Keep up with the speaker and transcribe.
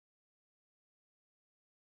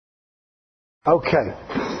Okay.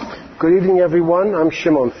 Good evening, everyone. I'm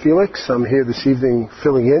Shimon Felix. I'm here this evening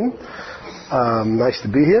filling in. Nice to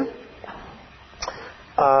be here.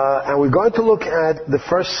 And we're going to look at the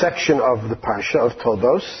first section of the Parsha of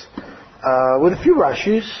Toldos with a few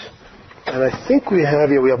Rashis. And I think we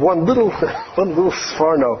have one little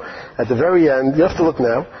Sforno at the very end. You have to look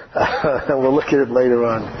now. And we'll look at it later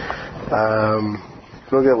on.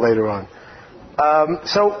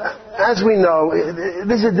 So, as we know,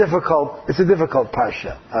 it's a difficult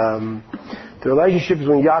parsha. The relationship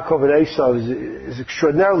between Yaakov and Esau is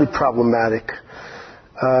extraordinarily problematic.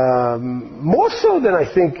 More so than I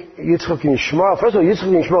think Yitzchak and Yishmael. First of all, Yitzchak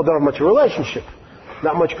and Yishmael don't have much of a relationship.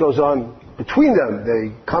 Not much goes on between them.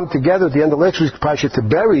 They come together at the end of next week's parsha to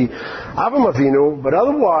bury Avram Avinu, but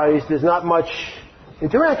otherwise there's not much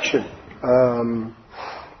interaction.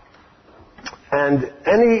 And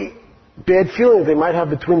any bad feeling that they might have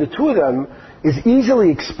between the two of them is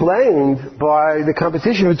easily explained by the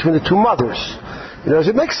competition between the two mothers. Does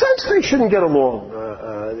it make sense they shouldn't get along?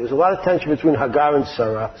 There's a lot of tension between Hagar and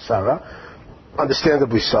Sarah,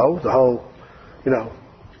 understandably so. The whole,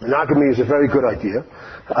 monogamy is a very good idea.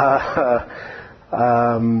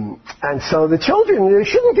 And so the children, they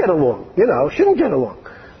shouldn't get along,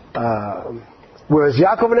 whereas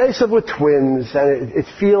Yaakov and Esau were twins, and it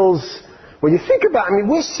feels, when you think about it,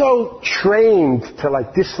 we're so trained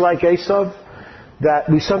to dislike Esau that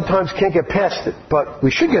we sometimes can't get past it, but we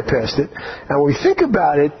should get past it. And when we think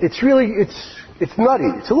about it, it's nutty.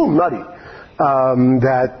 It's a little nutty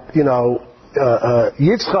that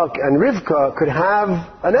Yitzchak and Rivka could have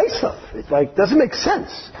an Esau. It doesn't make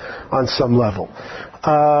sense on some level.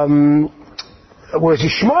 Whereas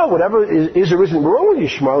Yishmael, whatever is or isn't wrong with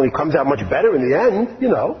Yishmael, he comes out much better in the end.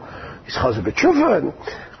 He's Chazal B'Tshuvah.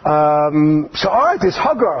 So all right, there's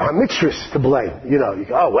Hagar, Hamitzris to blame.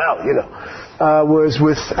 Whereas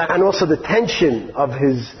and also the tension of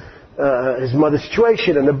his mother's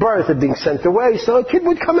situation and the birth and being sent away, so a kid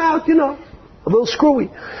would come out, a little screwy.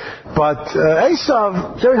 But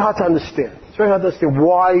Esau, very hard to understand. It's very hard to understand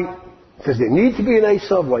why does there need to be an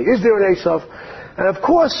Esau? Why is there an Esau? And of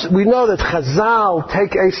course, we know that Chazal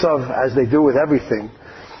take Esau as they do with everything,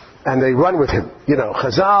 and they run with him.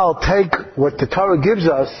 Chazal take what the Torah gives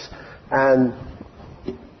us and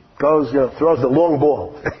goes, throws the long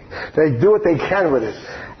ball. They do what they can with it.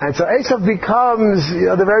 And so Esau becomes,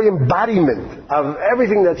 the very embodiment of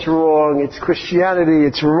everything that's wrong. It's Christianity,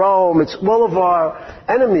 it's Rome, it's all of our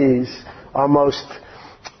enemies, our most,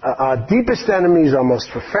 our deepest enemies, our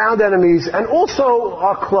most profound enemies, and also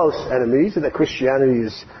our close enemies, and that Christianity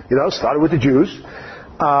is, started with the Jews.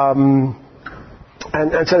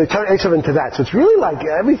 And so they turn Esau into that. So it's really like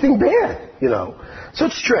everything bad, So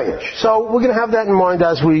it's strange. So we're going to have that in mind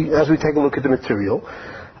as we take a look at the material.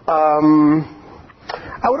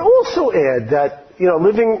 I would also add that,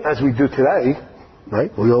 living as we do today,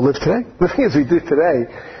 right? We all live today. Living as we do today,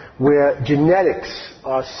 where genetics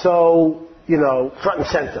are so, front and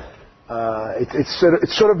center.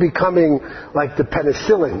 It's sort of becoming like the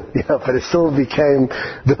penicillin. Penicillin became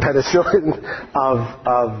the penicillin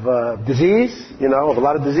of disease, of a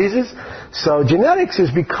lot of diseases. So genetics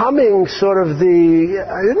is becoming sort of the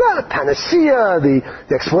panacea, the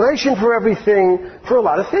explanation for everything, for a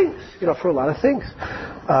lot of things.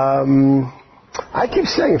 I keep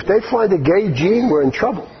saying, if they find a gay gene, we're in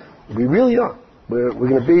trouble. We really are. We're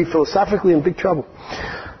going to be philosophically in big trouble.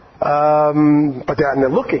 But they're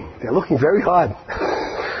looking very hard.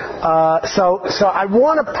 So I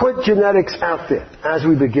want to put genetics out there as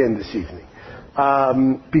we begin this evening.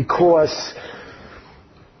 Because,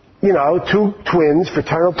 two twins,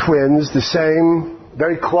 fraternal twins, the same,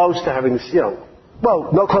 very close to having this,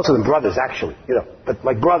 no closer than brothers actually, but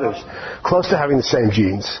like brothers, close to having the same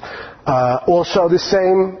genes. Also the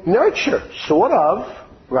same nurture, sort of,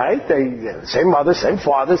 right? They same mother, same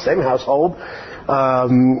father, same household.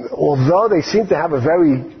 Although they seem to have a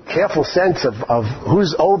very careful sense of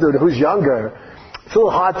who's older and who's younger, it's a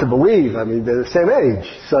little hard to believe. They're the same age.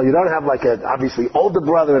 So you don't have an obviously older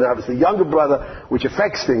brother and obviously younger brother, which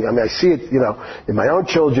affects things. I see it, in my own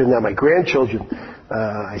children and my grandchildren.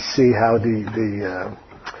 I see how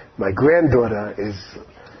my granddaughter is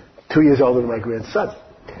 2 years older than my grandson.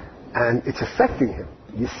 And it's affecting him.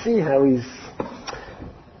 You see how he's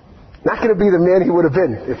not going to be the man he would have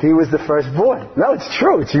been if he was the firstborn. No, it's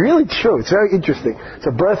true. It's really true. It's very interesting. So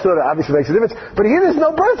birth order obviously makes a difference. But here there's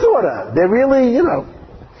no birth order. They're really,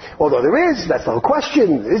 although there is, that's the whole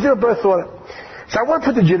question. Is there a birth order? So I want to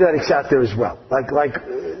put the genetics out there as well.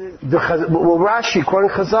 Rashi, quoting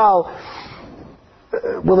Chazal,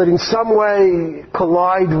 will it in some way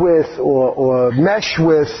collide with or mesh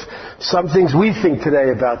with some things we think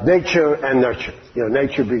today about nature and nurture?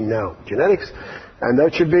 Nature being now genetics, and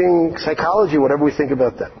nurture being psychology, whatever we think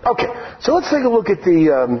about that. Okay, so let's take a look at the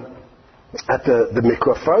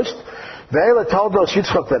Mikra first. Ve'ela toldos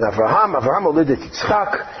Yitzchak ben Avraham. Avraham olid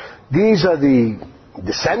Yitzchak. These are the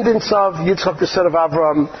descendants of Yitzchak, the son of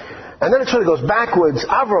Avraham. And then it sort of goes backwards.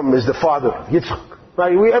 Avram is the father of Yitzchak.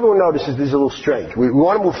 Right? Everyone notices this is a little strange. We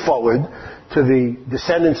want to move forward to the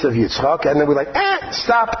descendants of Yitzchak, and then we're like,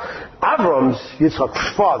 stop. Avram's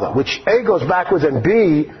Yitzchak's father, which A goes backwards, and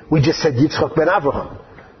B, we just said Yitzchak ben Avraham.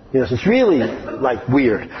 So it's really like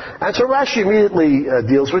weird. And so Rashi immediately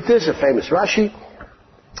deals with this, a famous Rashi.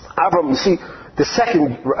 Avram, you see, the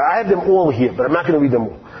second, I have them all here, but I'm not going to read them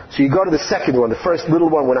all. So you go to the second one, the first little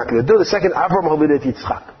one we're not going to do. The second, Avram holidet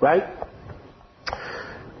Yitzchak, right?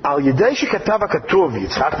 Al Yedei Shekatav HaKatuv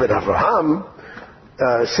Yitzchak ben Avraham,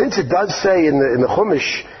 since it does say in the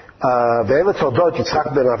Chumash, Ve'ela Toldot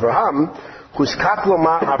Yitzchak ben Avraham, Huzkak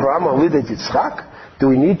Lomar Avraham holidet Yitzchak, do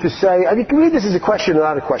we need to say, and you can read this as a question,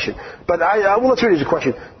 not a question, but let's read it as a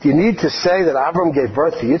question. Do you need to say that Avram gave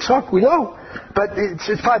birth to Yitzchak? We know. But it's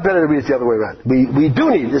probably better to read it the other way around. We do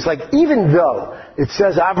need, it's like, even though it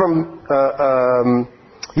says Avram,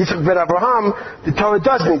 Yitzchak ben Avraham, the Torah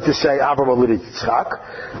does need to say Avram olid Yitzchak.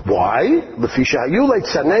 Why?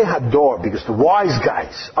 Because the wise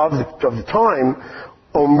guys of the time,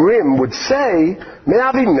 Omrim, would say,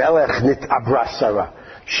 Me'avimelech nit abra Sarah.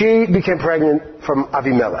 She became pregnant from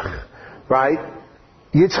Avimelech, right?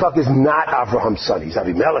 Yitzchak is not Avraham's son, he's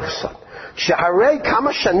Avimelech's son. Shaharei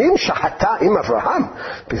kama shanim shahata im Avraham.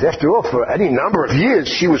 Because after all, for any number of years,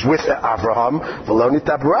 she was with Avraham, v'lo nit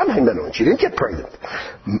Avraham himenu, and she didn't get pregnant.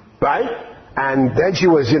 Right? And then she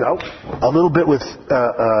was, a little bit with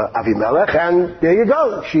Avimelech, and there you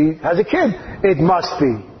go. She has a kid. It must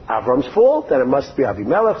be Avram's fault, and it must be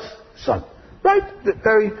Avimelech's son. Right?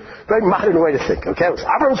 Very, very modern way to think, okay? It was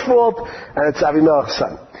Avram's fault, and it's Avimelech's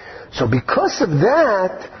son. So because of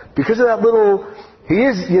that little, he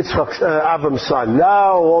is Yitzchak's, Avram's son.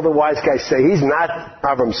 Now all the wise guys say he's not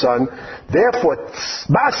Avram's son. Therefore,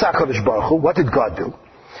 Ba'asa HaKadosh Baruch Hu, what did God do?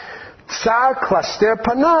 Tsar klaster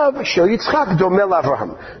panav shel Yitzchak domel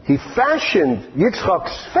Avraham. He fashioned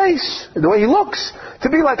Yitzchak's face, the way he looks, to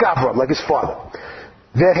be like Avram, like his father.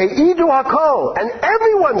 Ve'heidu hakol, and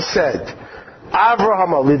everyone said,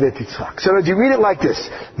 Avraham olidet Yitzchak. So if you read it like this,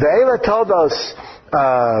 Ve'ela told us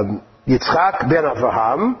Yitzchak ben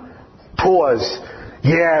Avraham, pause,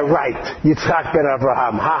 yeah, right, Yitzchak ben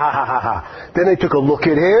Avraham, ha ha ha ha ha. Then they took a look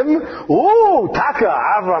at him, ooh, Taka,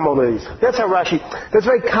 Avraham olidet Yitzchak. That's how Rashi, that's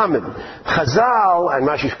very common. Chazal, and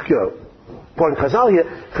Rashi's quoting Chazal here,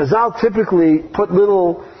 Chazal typically put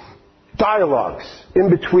little dialogues in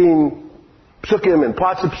between Psukim and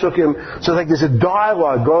parts of Psukim. So like there's a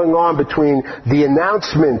dialogue going on between the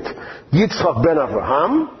announcement, Yitzchak ben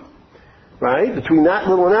Avraham, right? Between that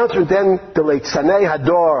little announcement, then the Leitzanei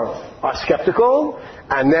Hador are skeptical,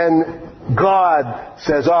 and then God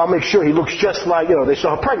says, I'll make sure he looks just like, they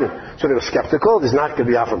saw her pregnant. So they were skeptical, there's not going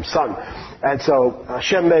to be Avram's son. And so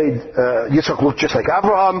Hashem made Yitzchak look just like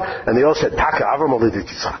Avraham, and they all said, Taka, Avram olidet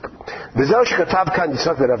Yitzchak. V'zeu shekatav kan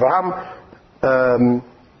Yitzchak ben Avraham,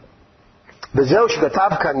 and that's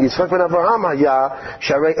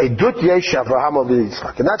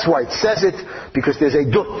why it says it, because there's a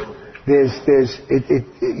dut.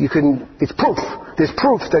 It's proof. There's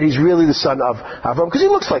proof that he's really the son of Avram, because he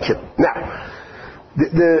looks like him. Now,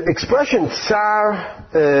 the expression Tsar,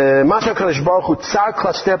 Masha Kadosh Baruch Hu, Tsar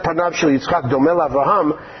klaster panav shel Yitzchak domel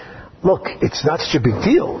Avraham, look, it's not such a big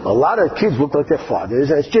deal. A lot of kids look like their fathers,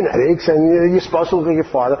 and it's genetics, and you're supposed to look like your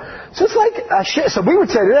father. So it's like, so we would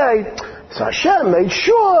say today, so Hashem made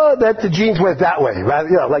sure that the genes went that way. Right?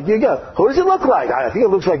 Like you go, who does it look like? I think it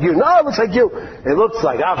looks like you. No, it looks like you. It looks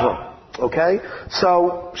like Avram. Okay?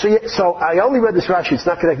 So I only read this Rashi. It's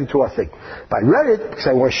not connected to our thing. But I read it because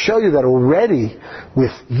I want to show you that already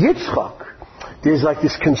with Yitzchak, there's like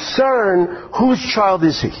this concern, whose child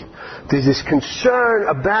is he? There's this concern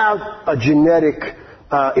about a genetic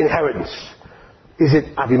inheritance. Is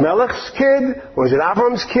it Avimelech's kid, or is it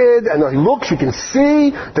Avram's kid? And he looks, you can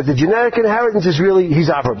see that the genetic inheritance is really, he's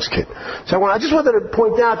Avram's kid. So I just wanted to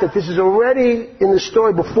point out that this is already in the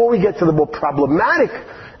story before we get to the more problematic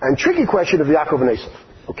and tricky question of Yaakov and Esav.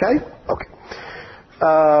 Okay? Okay.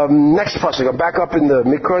 Next pasuk. I'm back up in the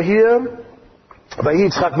Mikra here. ויהי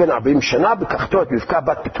יצחק בן 40 שנה, בקחתו את רבקה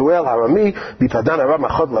בת פתואל הרמי, בפדן ארם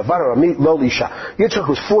אחות לבן הרמי, לא לאישה. Yitzchak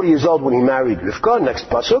was 40 years old when he married Rivka. Next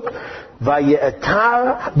pasuk.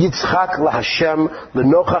 ויעתר יצחק להשם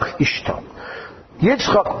לנוכח אשתו.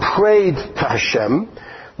 Yitzchak prayed to Hashem.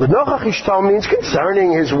 L'nochach ishto means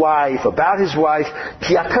concerning his wife, about his wife,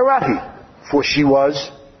 ki akarahi, for she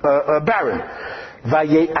was barren.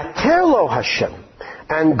 Vaye'ater lo Hashem,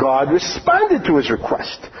 and God responded to his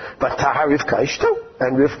request. V'tahar Rivka ishto,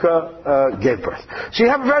 and Rivka gave birth. So you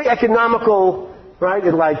have a very economical, right?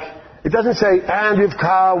 It doesn't say, and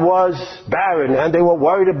Rivka was barren, and they were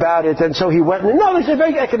worried about it, and so he went. No, they say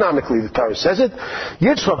very economically, the Torah says it.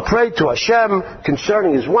 Yitzchak prayed to Hashem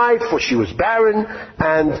concerning his wife, for she was barren,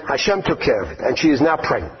 and Hashem took care of it, and she is now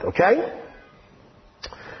pregnant, okay?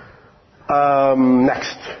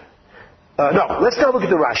 Next. No, let's now look at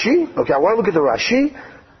the Rashi. Okay, I want to look at the Rashi.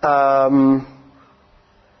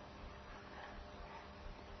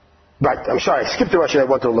 Right, I'm sorry, I skipped the Rashi I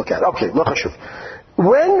wanted to look at. Okay, lo chashuv.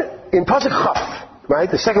 When, in Pasuk Chaf, right,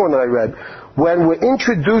 the second one that I read, when we're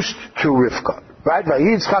introduced to Rivka, right,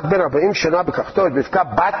 Yitzchak ben 40 shana b'kachto et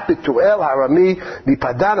Rivka bat Betuel Harami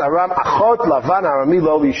mipadan Aram achot Lavan Harami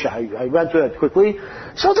lo l'isha. I read through that quickly.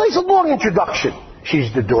 So it's a long introduction.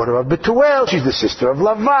 She's the daughter of Betuel, she's the sister of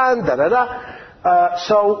Lavan,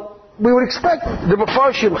 so we would expect the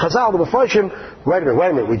Mefarshim, Chazal, the Mefarshim, wait a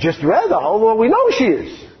minute, we just read the whole long, we know who she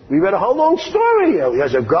is. We read a whole long story.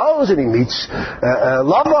 Eliezer goes and he meets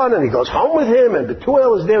Lavan and he goes home with him, and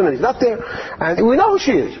Betuel is there and he's not there. And we know who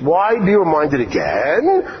she is. Why be reminded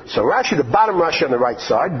again? So Rashi, the bottom Rashi on the right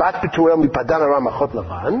side, Bat Betuel mipadan Aram achot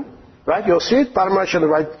Lavan. Right? You'll see it, bottom Rashi on the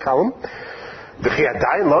right column. וכי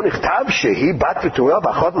עדיין לא נכתב שהיא בת פתואל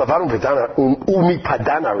באחות לבן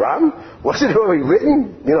ומפדן aram? Wasn't it already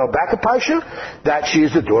written, back in Parsha, that she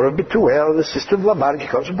is the daughter of Betuel, the sister of Laban, she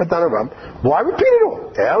comes from Padan Aram? Why repeat it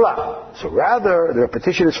all? Ella. So rather, the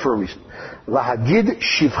repetition is for a reason. Lahagid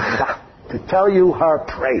shivcha, to tell you her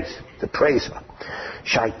praise, to praise her.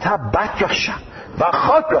 Shaita bat rasha,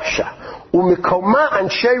 bachot rasha, umikoma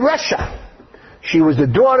anshe rasha. She was the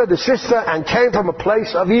daughter, the sister, and came from a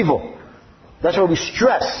place of evil. That's why we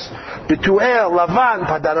stress Betuel, Lavan,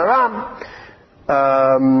 Padan Aram,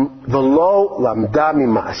 v'lo lamda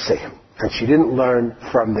mima'aseim, and she didn't learn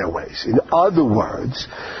from their ways. In other words,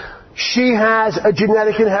 she has a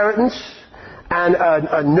genetic inheritance and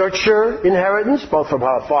a nurture inheritance, both from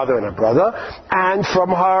her father and her brother, and from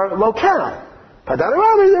her locale. Padan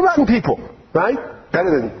Aram is the rotten people, right?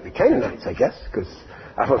 Better than the Canaanites, I guess, because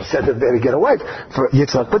I've said that they get away for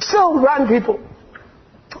Yitzhak, but still rotten people.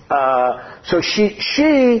 So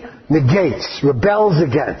she negates, rebels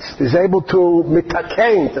against, is able to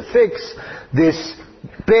mitakein, to fix this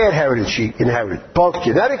bad heritage she inherited, both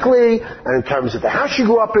genetically and in terms of the house she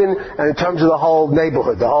grew up in and in terms of the whole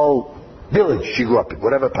neighborhood, the whole village she grew up in,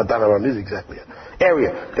 whatever Padan Aram is exactly,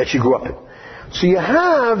 area that she grew up in. So you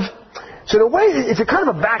have, in a way, it's a kind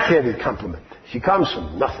of a backhanded compliment. She comes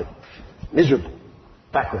from nothing, miserable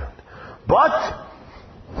background. But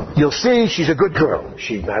you'll see she's a good girl.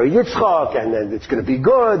 She married Yitzchak, and then it's going to be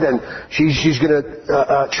good, and she's going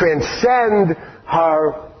to transcend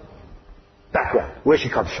her background, where she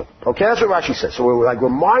comes from. Okay, that's what Rashi says. So we're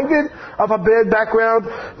reminded of her bad background,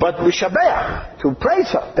 but l'shabeach, to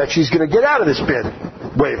praise her, that she's going to get out of this bad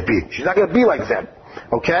way of being. She's not going to be like them.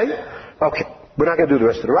 Okay? Okay. We're not going to do the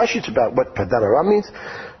rest of the Rashi. It's about what Padan Aram means.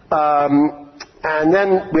 And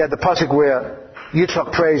then we had the pasuk where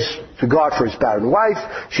Yitzchak prays to God for his barren wife.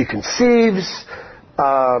 She conceives,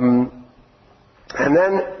 and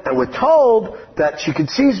we're told that she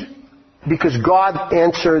conceives because God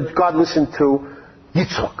listened to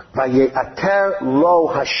Yitzchak. Vaye'ater lo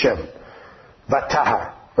Hashem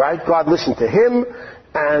vatahar. Right? God listened to him,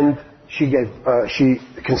 and she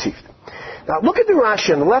conceived. Now look at the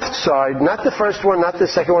Rashi on the left side, not the first one, not the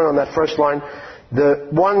second one on that first line, the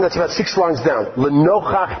one that's about 6 lines down.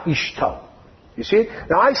 L'nochach ishto. You see?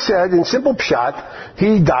 Now I said, in simple pshat,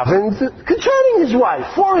 he davened concerning his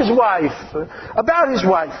wife, for his wife, about his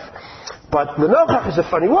wife. But the nochach is a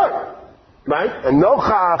funny word, right? And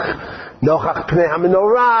nochach pnei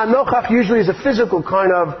hamenorah, nochach usually is a physical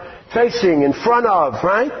kind of facing, in front of,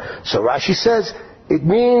 right? So Rashi says, it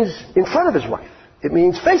means in front of his wife. It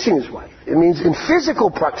means facing his wife. It means in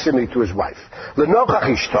physical proximity to his wife. L'nochach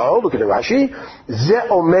ishto, look at the Rashi, ze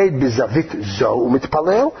omed bezavit zo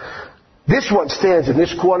umitpalel. This one stands in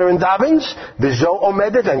this corner and davens, v'zo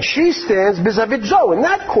omedet, and she stands b'zavit zo, in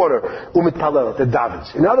that corner, umitpalel, the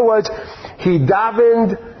davens. In other words, he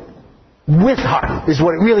davened with her, is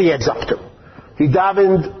what it really adds up to. He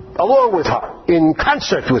davened along with her, in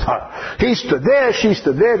concert with her. He stood there, she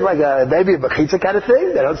stood there, like maybe a bechitza kind of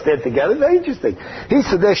thing. They don't stand together, very interesting. He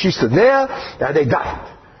stood there, she stood there, and they davened.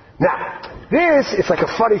 Now, this is like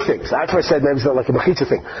a funny thing. So that's why I said maybe it's not like a mechitza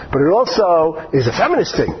thing. But it also is a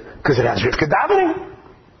feminist thing, because it has Rivka davening.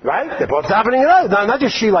 Right? They're both davening it. Not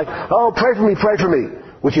just she like, oh, pray for me,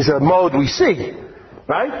 which is a mode we see.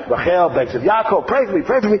 Right? Rachel begs of Yaakov, pray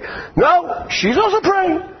for me. No, she's also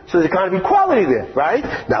praying. So there's a kind of equality there, right?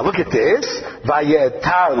 Now look at this.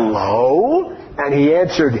 Vayetar lo, and he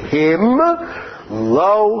answered him,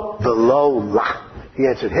 lo v'lo la. He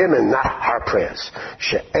answered him and not her prayers.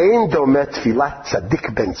 She'ein domet tfilat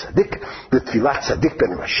tzadik ben tzadik, v'tfilat tzadik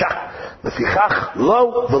ben rasha, lefichach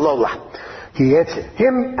lo v'lo la. He answered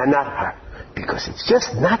him and not her. Because it's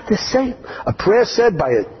just not the same. A prayer said by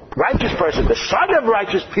a righteous person, the son of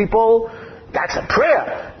righteous people, that's a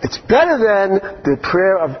prayer. It's better than the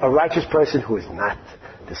prayer of a righteous person who is not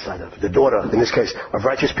the son of, the daughter, in this case, of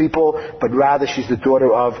righteous people, but rather she's the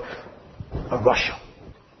daughter of Russia.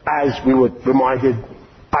 As we were reminded,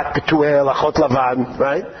 Bat Betuel, Achot Lavan,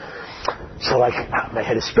 right? So my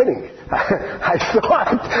head is spinning. I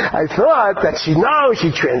thought that she knows,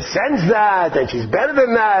 she transcends that, and she's better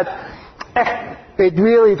than that. It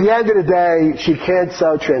really, at the end of the day, she can't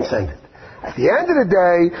so transcend it. At the end of the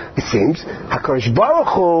day, it seems, HaKadosh Baruch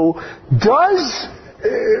Hu does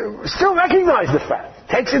still recognize the fact,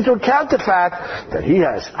 takes into account the fact that he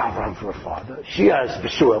has Avraham for a father, she has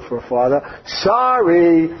Besuel for a father.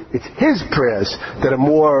 Sorry, it's his prayers that are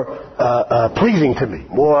more pleasing to me,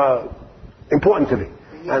 more important to me.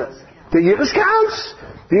 The Yiras counts.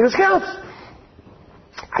 The Yiras counts.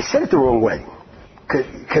 I said it the wrong way.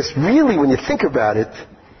 Because really, when you think about it,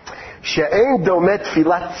 she'ein domet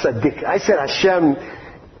tfilat tzadik. I said Hashem,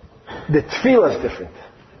 the tefillah is different.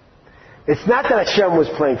 It's not that Hashem was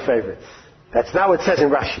playing favorites. That's not what it says in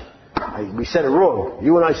Rashi. We said it wrong.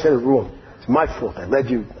 You and I said it wrong. It's my fault. I led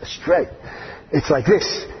you astray. It's like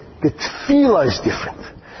this. The tefillah is different.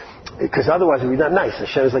 Because otherwise it would be not nice.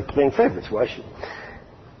 Hashem is like playing favorites. Why should?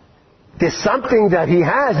 There's something that he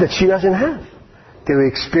has that she doesn't have. There are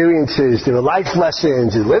experiences, there are life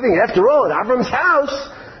lessons, and living, after all, in Avram's house,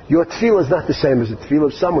 your tefillah is not the same as the tefillah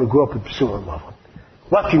of someone who grew up with Besuel and Lavan.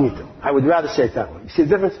 What can you do? I would rather say it that way. You see the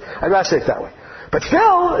difference? I'd rather say it that way. But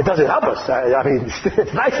still, it doesn't help us. I mean,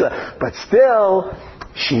 it's nicer. But still,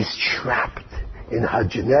 she's trapped in her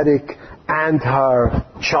genetic and her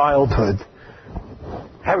childhood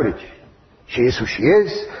heritage. She is who she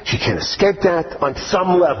is. She can't escape that on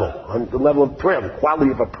some level, on the level of prayer, the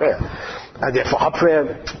quality of her prayer. And therefore, her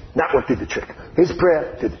prayer, not what did the trick. His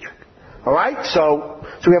prayer did the trick. All right? So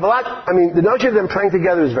we have a lot. I mean, the notion of them praying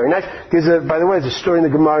together is very nice. By the way, there's a story in the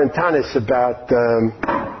Gemara in Tanis about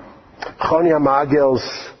Choni HaMagel's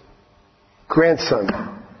grandson.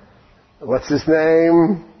 What's his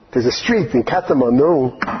name? There's a street in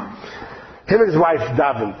Katamanu. Him and his wife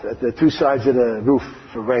davened at the two sides of the roof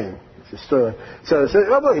for rain. It's a story. So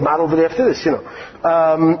he modeled it after this, you know.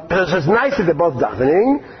 So it's nice that they're both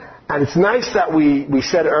davening. And it's nice that we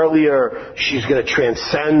said earlier she's going to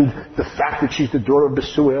transcend the fact that she's the daughter of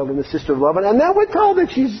Besuel and the sister of Lavan. And now we're told that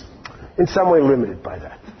she's in some way limited by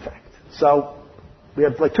that fact. So we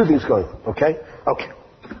have like two things going on, okay? Okay.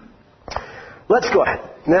 Let's go ahead.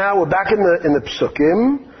 Now we're back in the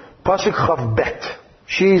Psukim. Pasuk Chav Bet.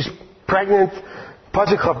 She's pregnant.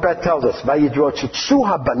 Pasuk Chav Bet tells us, Vayidrotzitzu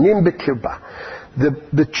habanim bekirba.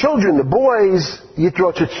 The children, the boys,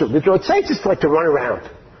 Yidrotzitzu. Yidrotzitzu is like to run around.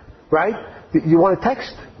 Right? You want a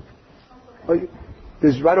text?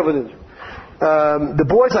 There's right over there. The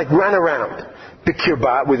boys like ran around.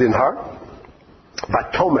 Bikirba within her.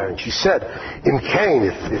 Vatomer, and she said, Im Kain,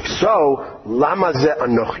 if so, lama ze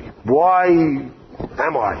anochi. Why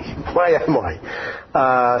am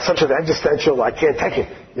I? Some sort of existential, I can't take it.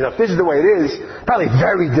 You know, if this is the way it is, probably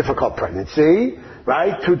very difficult pregnancy.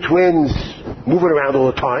 Right? Two twins moving around all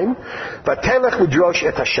the time. But Telech Udrosh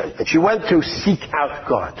et Hashem. And she went to seek out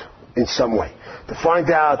God in some way. To find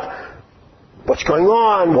out what's going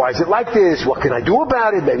on, why is it like this, what can I do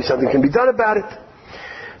about it, maybe something can be done about it.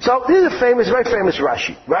 So this is a very famous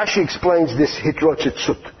Rashi. Rashi explains this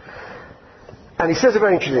Hitrotzitzut. And he says a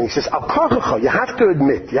very interesting, he says, you have to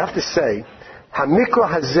admit, you have to say, Hamikra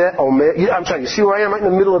hazeh omer, I'm sorry, you see where I am right in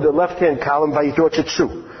the middle of the left-hand column,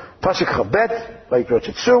 Vayitrotzitzut. Pasuk Chabet,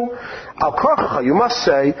 Vayitrotzitzut. Al Korchacha, you must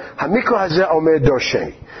say, Hamikra hazeh omer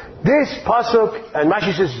dorsheni. This pasuk, and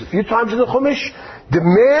Rashi says a few times in the Chumash,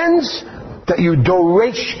 demands that you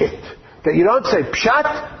doresh it. That you don't say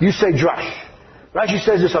pshat, you say drash. Rashi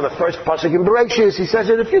says this on the first pasuk in Bereshis. He says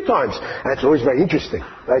it a few times. And it's always very interesting.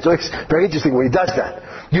 Right? It's always very interesting when he does that.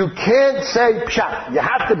 You can't say pshat. You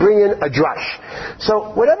have to bring in a drash.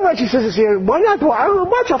 So whatever Rashi says is here, why not?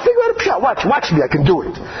 Watch, I'll figure out a pshat. Watch me, I can do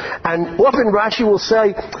it. And often Rashi will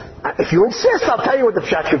say, if you insist, I'll tell you what the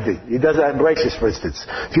pshat should be. He does that in Bereshis, for instance.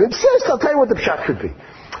 If you insist, I'll tell you what the pshat should be.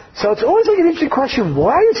 So it's always like an interesting question.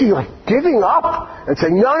 Why is he like giving up and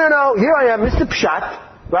saying, no, here I am, Mr.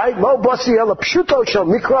 Pshat, right? Lo basi ela pshuto shel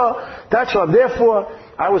mikra. That's what I'm there for.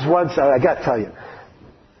 I was once, I got to tell you,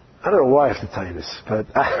 I don't know why I have to tell you this, but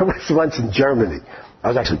I was once in Germany. I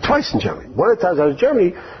was actually twice in Germany. One of the times I was in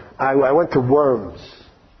Germany, I went to Worms,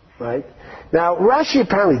 right? Now, Rashi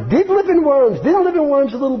apparently did live in Worms, didn't live in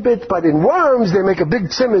Worms a little bit, but in Worms they make a big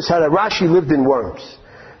tzimmus how that Rashi lived in Worms.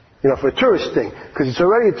 For a tourist thing, because it's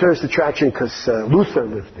already a tourist attraction because Luther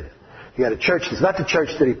lived there. He had a church. It's not the church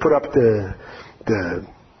that he put up the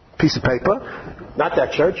piece of paper, not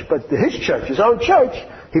that church, but his church, his own church.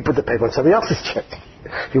 He put the paper on somebody else's church.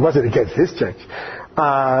 He wasn't against his church.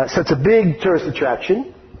 So it's a big tourist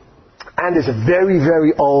attraction, and there's a very,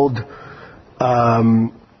 very old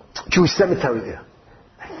Jewish cemetery there.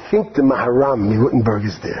 I think the Maharam Wittenberg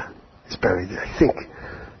is there. He's buried there, I think.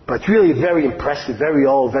 But it's really a very impressive, very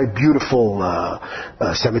old, very beautiful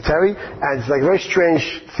cemetery. And it's like a very strange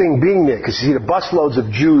thing being there, because you see the busloads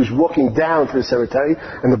of Jews walking down to the cemetery,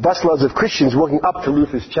 and the busloads of Christians walking up to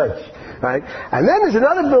Luther's church. Right? And then there's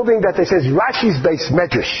another building that they say is Rashi's base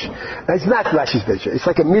medrash. And it's not Rashi's base. It's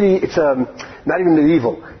like it's not even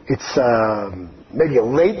medieval. It's maybe a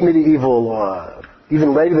late medieval, or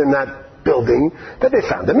even later than that, building that they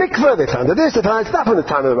found. The mikveh, they found this, they found it's not from the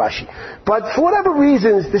time of the Rashi. But for whatever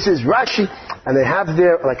reasons, this is Rashi, and they have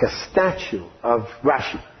there like a statue of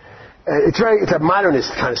Rashi. It's a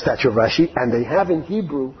modernist kind of statue of Rashi, and they have in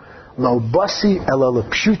Hebrew, Lo basi ela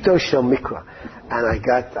lepshuto shel mikra. And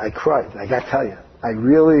I cried. I got to tell you,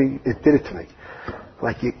 it did it to me.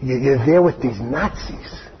 Like you're there with these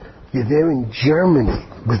Nazis. You're there in Germany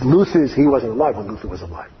with Luther's. He wasn't alive when Luther was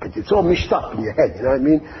alive, but it's all mixed up in your head. You know what I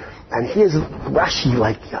mean? And here's Rashi,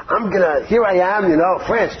 like, here I am,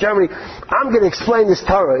 France, Germany, I'm gonna explain this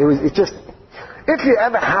Torah. It just, if you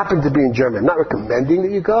ever happen to be in Germany, I'm not recommending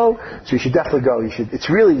that you go, so you should definitely go. It's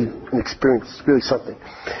really an experience, it's really something.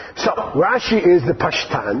 So, Rashi is the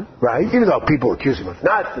Pashtan, right? Even though people accuse him of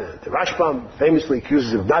not, the Rashbam famously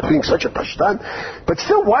accuses him of not being such a Pashtan, but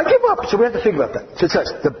still, why give up? So we have to think about that. So it says,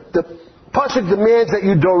 the pasuk demands that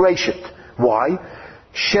you doresh it. Why?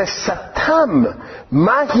 Shesatam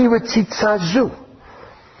mahi retzitzazu,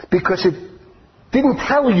 because it didn't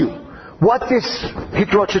tell you what this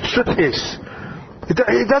hitrotsut is.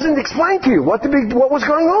 It doesn't explain to you what was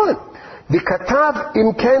going on. V'katav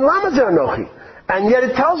im ken lama ze anochi, and yet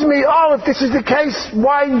it tells me, if this is the case,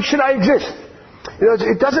 why should I exist?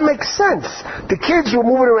 It doesn't make sense. The kids were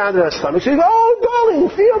moving around in her stomach. She goes, darling,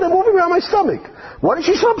 feel they're moving around my stomach. What is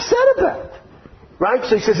she so upset about? Right?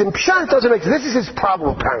 So he says, in Pshat, it doesn't make sense. This is his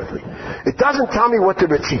problem, apparently. It doesn't tell me what the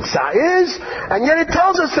Retzitza is, and yet it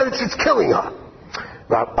tells us that it's killing her.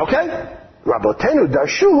 Okay? Rabotenu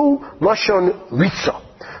darshuhu lashon ritza.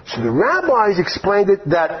 So the rabbis explained it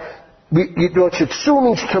that Yitzitzu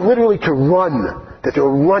means literally to run, that they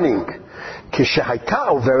were running. Kishahaita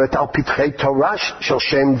overet al pitchei torash shel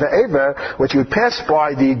Shem ve'ever, when she would pass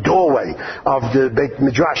by the doorway of the Beit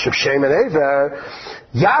Midrash of Shem and Ever,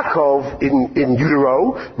 Yaakov in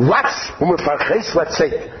utero, let's say,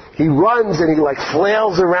 he runs and he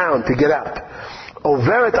flails around to get out.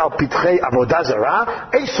 Overet al pitchei avodah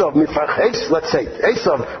zarah, Esav mifarches, let's say,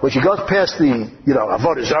 Esav, when she goes past the,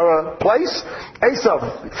 avodah zarah place,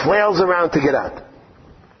 Esav flails around to get out.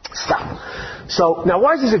 Stop. So, now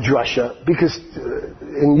why is this a drasha? Because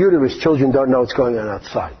in uterus, children don't know what's going on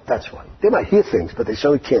outside. That's why. They might hear things, but they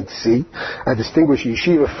certainly can't see and distinguish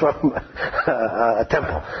yeshiva from a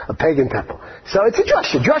temple, a pagan temple. So it's a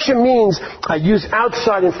drasha. Drasha means I use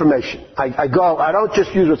outside information. I don't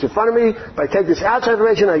just use what's in front of me, but I take this outside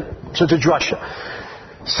information, so it's a drasha.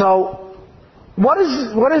 So, what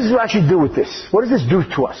does Rashi do with this? What does this do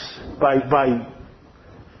to us by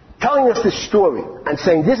telling us this story and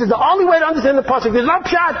saying this is the only way to understand the pasuk? There's no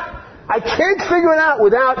pshat. I can't figure it out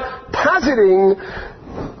without positing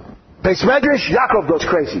Beis Medrash. Yaakov goes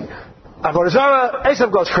crazy. Avodah Zarah,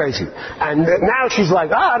 Esav goes crazy, and now she's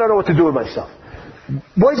like, I don't know what to do with myself.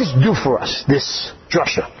 What does this do for us? This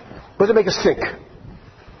drasha. What does it make us think?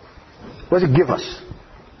 What does it give us?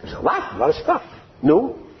 There's a lot of stuff.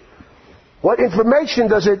 No. What information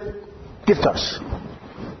does it give to us?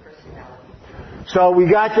 So we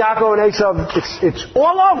got Yaakov and Esav. It's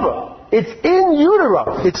all over. It's in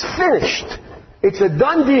utero. It's finished. It's a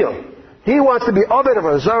done deal. He wants to be Obed of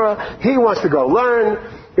Azara. He wants to go learn.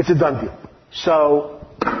 It's a done deal. So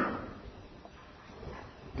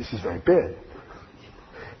this is very bad.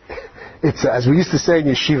 It's, as we used to say in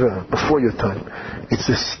yeshiva before your time, it's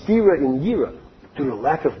a stira in yira due to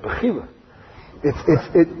lack of bechira.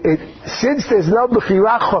 Since there's no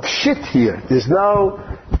bechira chofshit here, there's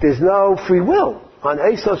no free will. on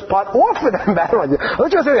Esau's part, or for that matter,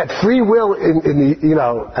 let's just say they had free will in the,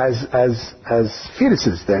 as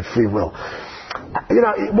fetuses, they had free will.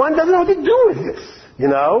 One doesn't know what to do with this,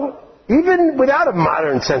 even without a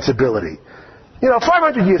modern sensibility.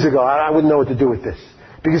 500 years ago, I wouldn't know what to do with this.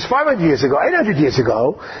 Because 500 years ago, 800 years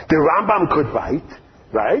ago, the Rambam could write,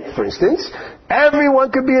 right, for instance,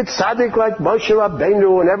 everyone could be a tzaddik like Moshe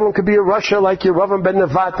Rabbeinu, and everyone could be a Rasha like Yerovam ben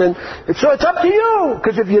Nevat, so it's up to you,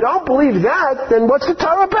 because if you don't believe that, then what's the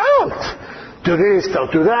Torah about? Do this,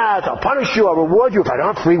 don't do that, I'll punish you, I'll reward you. If I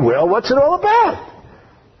don't have free will, what's it all about?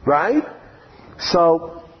 Right?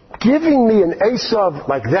 So, giving me an Esav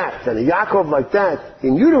like that, and a Yaakov like that,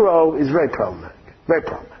 in utero, is very problematic. Very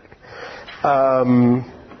problematic.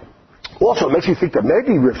 Also, it makes me think that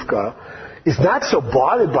maybe Rivka is not so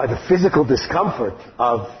bothered by the physical discomfort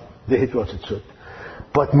of the Hitrotzitzut,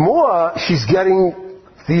 but more she's getting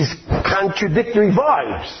these contradictory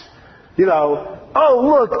vibes. Oh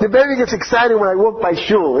look, the baby gets excited when I walk by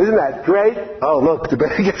shul. Isn't that great? Oh look, the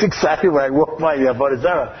baby gets excited when I walk by the Avodah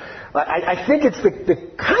Zarah. I think it's the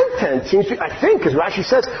content seems to, I think, as Rashi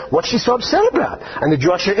says, what she's so upset about. And the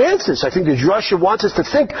Drasha answers. I think the Drasha wants us to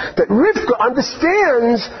think that Rivka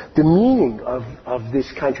understands the meaning of this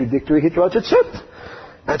contradictory Hitrotzitzut.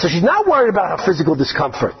 And so she's not worried about her physical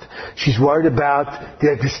discomfort. She's worried about the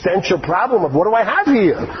existential problem of what do I have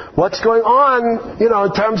here? What's going on,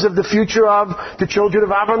 in terms of the future of the children of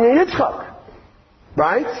Avraham and Yitzchak.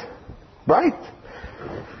 Right? Right.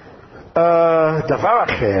 Davar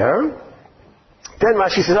acher. Then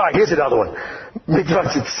Rashi says, all right, here's another one.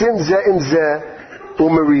 Mitvatzitzim ze im ze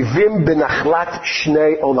umerivim benachlat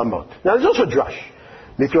shnei olamot. Now there's also a drush.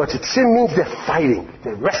 Mitvatzitzim means they're fighting,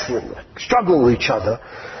 they're wrestling, struggling with each other,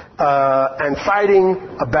 and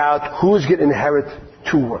fighting about who's going to inherit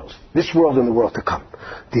two worlds. This world and the world to come.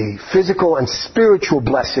 The physical and spiritual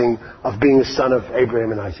blessing of being a son of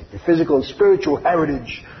Abraham and Isaac. The physical and spiritual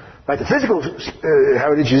heritage. Right, the physical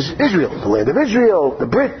heritage is Israel, the land of Israel, the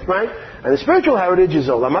Brit, right? And the spiritual heritage is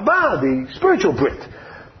Olam Haba, the spiritual Brit.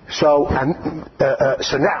 So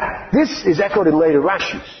now, this is echoed in later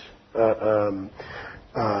Rashis, and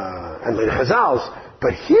later Chazals.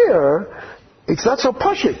 But here, it's not so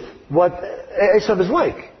pashut what Esav is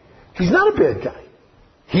like. He's not a bad guy.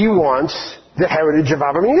 He wants the heritage of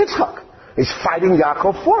Avraham and Yitzchak. He's fighting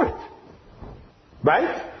Yaakov for it.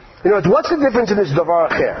 Right? What's the difference in this davar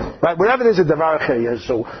acher? Right? Whenever there's a davar acher,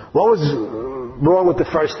 so what was wrong with the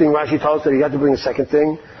first thing? Rashi told us that he had to bring a second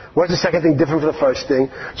thing. What's the second thing different from the first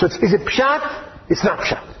thing? So is it pshat? It's not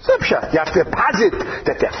pshat. It's not pshat. You have to posit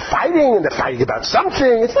that they're fighting and they're fighting about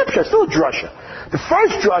something. It's not pshat. It's still a drasha. The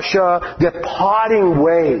first drasha, they're parting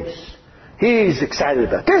ways. He's excited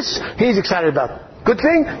about this. He's excited about good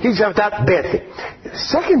thing. He's excited about bad thing. The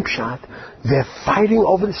second pshat, they're fighting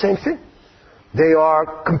over the same thing. They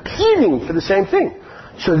are competing for the same thing.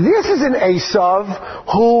 So this is an Esav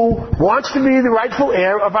who wants to be the rightful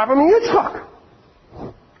heir of Avraham and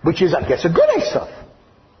Yitzchak, which is, I guess, a good Esav.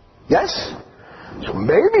 Yes? So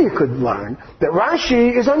maybe you could learn that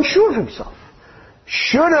Rashi is unsure of himself.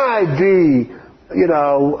 Should I be,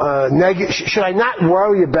 should I not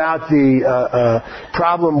worry about the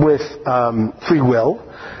problem with free will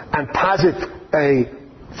and posit a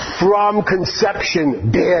from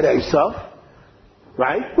conception bad Esav?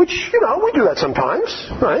 Right? Which, we do that sometimes,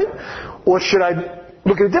 right? Or should I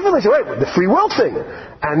look at it differently? Say, wait, the free will thing.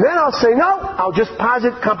 And then I'll say, no, I'll just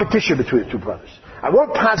posit competition between the two brothers. I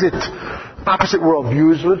won't posit opposite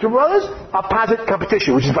worldviews for the two brothers. I'll posit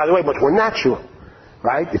competition, which is, by the way, much more natural.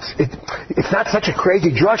 Right? It's not such a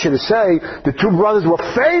crazy drasha to say the two brothers were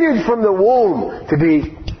fated from the womb to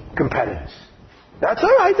be competitors. That's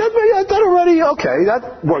all right. That already, okay.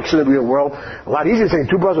 That works in the real world. A lot easier to say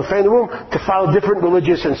two brothers were fated in the womb to follow different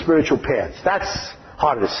religious and spiritual paths. That's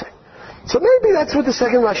harder to say. So maybe that's what the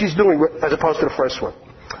second Rashi is doing as opposed to the first one.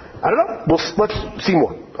 I don't know. Let's see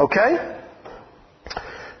more. Okay?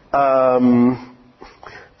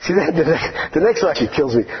 See, the next Rashi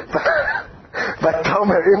kills me. But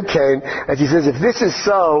Tomer Imkain, as he says, if this is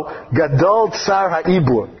so, Gadol Tsar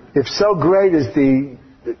Ha'ibur, if so great is the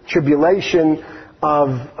tribulation of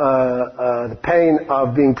the pain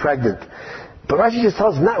of being pregnant. But Rashi just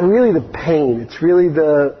tells us not really the pain, it's really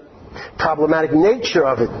the problematic nature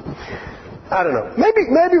of it. I don't know.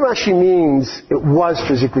 Maybe Rashi means it was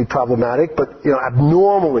physically problematic, but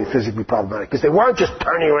abnormally physically problematic, because they weren't just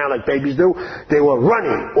turning around like babies do; they were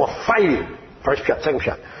running or fighting. First shot, second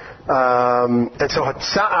shot, and so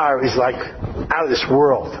Hatzar is like out of this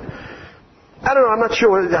world. I don't know. I'm not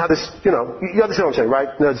sure how this. You understand what I'm saying, right?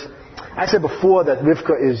 I said before that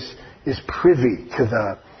Rivka is privy to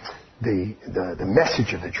the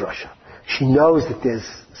message of the drasha. she knows that there's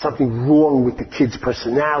something wrong with the kid's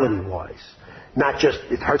personality-wise. Not just,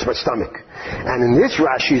 it hurts my stomach. And in this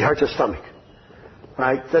Rashi, it hurts her stomach.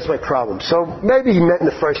 Right? That's my problem. So maybe he meant in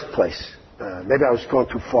the first place. Maybe I was going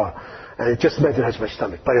too far. And it just meant it hurts my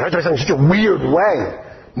stomach. But it hurts my stomach in such a weird way.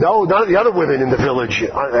 No, none of the other women in the village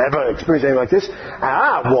ever experienced anything like this.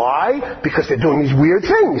 Why? Because they're doing these weird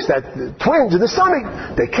things. That the twins in the stomach,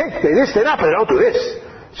 they kick, they this, they that, but they don't do this.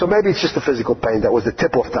 So maybe it's just the physical pain that was the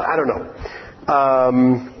tip off I don't know.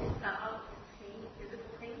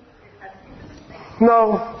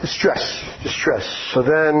 No, distress. So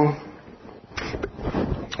then,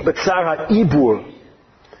 but Sarah Ibur.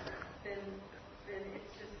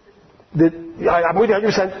 I'm with you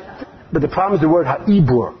 100%. But the problem is the word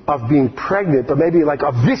ha'ibur, of being pregnant, but maybe like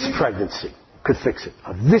of this pregnancy could fix it.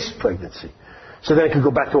 Of this pregnancy. So then it could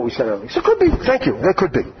go back to what we said earlier. So it could be, thank you, that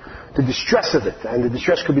could be. The distress of it, and the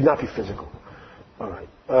distress could not be physical. Alright.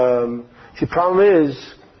 The problem is,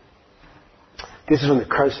 this is from the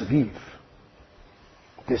curse of Eve.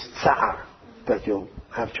 This tsa'ar, that you'll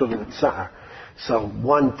have children with tsa'ar. So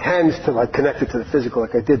one tends to like connect it to the physical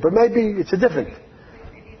like I did, but maybe it's a different.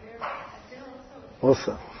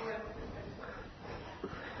 Also.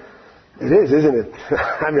 It is, isn't it?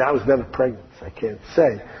 I mean, I was never pregnant, so I can't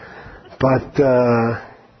say. But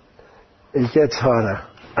it gets harder.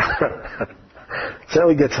 It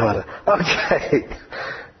certainly gets harder. Okay.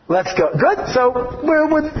 Let's go. Good? So, we're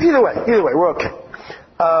either way, we're okay.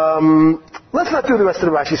 Let's not do the rest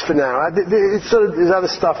of the Rashis for now. There's other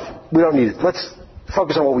stuff, we don't need it. Let's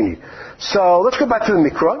focus on what we need. So, let's go back to the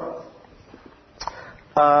Mikra.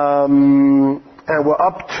 And we're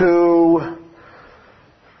up to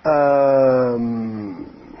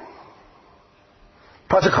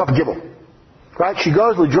Pasuk Chav Gimel. Right? She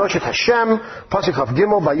goes, L'drosh et Hashem, Pasuk Chav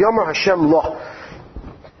Gimel, Vayomer Hashem lo.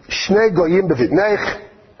 Shnei goyim bevitneich.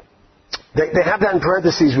 They have that in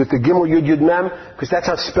parentheses with the Gimel Yud Yud Mem, because that's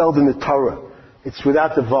how it's spelled in the Torah. It's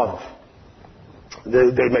without the Vav.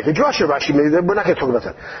 They make a drasha, Rashi, we're not going to talk about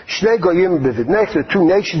that. Shnei goyim bevitneich, the two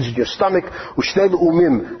nations in your stomach, Ushnei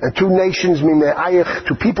le'umim, and two nations, mimei ayich,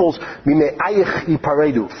 two peoples, mimei ayich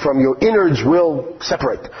yiparedu, from your innards will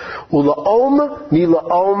separate. Ula'om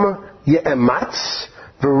mila'om ye'ematz,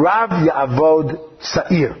 v'rav ya'avod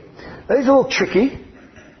sa'ir. That is a little tricky,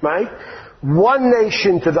 right? One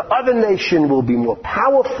nation to the other nation will be more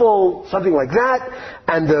powerful, something like that,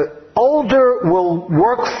 and the older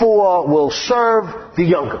will serve the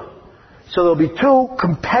younger. So there'll be two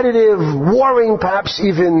competitive, warring, perhaps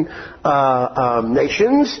even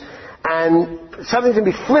nations, and something can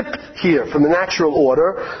be flipped here from the natural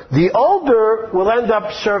order. The older will end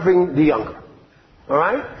up serving the younger. All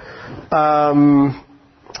right?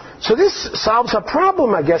 So this solves a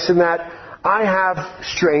problem, I guess, in that I have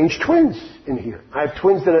strange twins in here. I have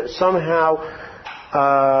twins that are somehow.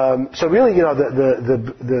 So really,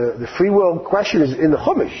 the free will question is in the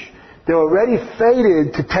Chumash. They're already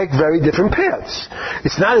fated to take very different paths.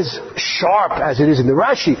 It's not as sharp as it is in the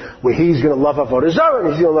Rashi, where he's going to love Avodah Zarah and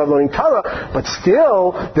he's going to love learning Torah, but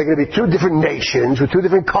still, they're going to be two different nations with two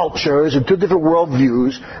different cultures and two different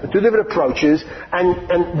worldviews and two different approaches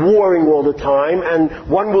and warring all the time, and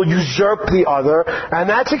one will usurp the other, and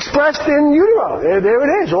that's expressed in utero. There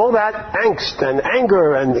it is, all that angst and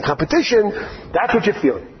anger and competition, that's what you're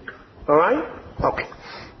feeling. Alright? Okay.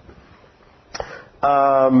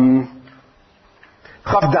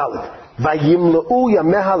 Chav Dalet. Vayimleu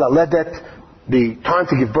yameha laledet. The time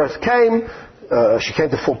to give birth came. She came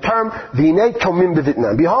to full term. V'inei tomim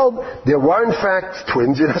bevitnam. Behold, there were in fact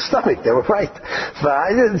twins in her stomach. They were right.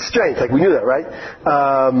 It's strange. Like we knew that, right?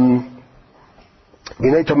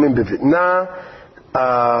 V'inei tomim bevitna.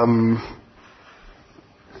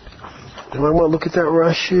 Do I want to look at that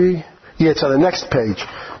Rashi? Yeah, it's on the next page.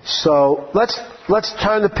 So let's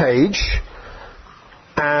turn the page.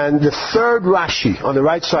 And the third Rashi on the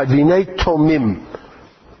right side, V'inei Tomim.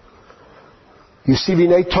 You see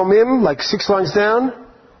V'inei Tomim, like 6 lines down?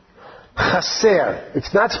 Chaser.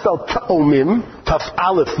 It's not spelled Tomim, Taf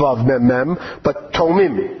Aleph Vav Mem Mem, but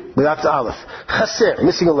Tomim, without the Aleph. Chaser,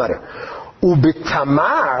 missing a letter. Ubit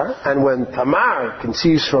Tamar, and when Tamar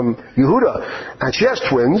conceives from Yehuda, and she has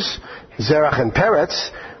twins, Zerach and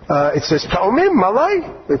Peretz, it says Tomim, Malay.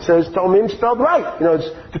 It says Tomim spelled right.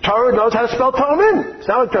 The Torah knows how to spell Tomim. It's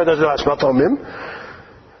not like the Torah doesn't know how to spell Tomim.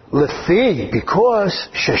 Lefi, because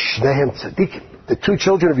Sheshnehem Tzadikim. The two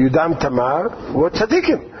children of Yudam Tamar were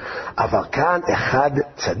Tzadikim. Aval kan echad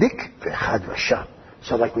Tzadik ve'echad Rasha.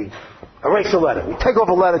 So like we erase a letter. We take off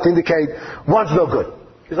a letter to indicate one's no good.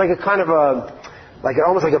 It's like a kind of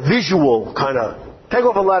almost like a visual kind of, take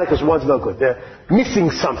off a letter because one's no good. They're missing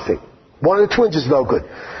something. One of the twins is no good.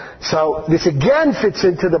 So this again fits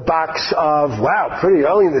into the box of, wow, pretty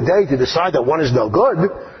early in the day to decide that one is no good.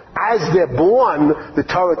 As they're born, the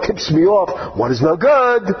Torah tips me off, one is no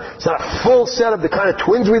good. It's not a full set of the kind of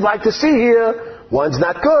twins we'd like to see here. One's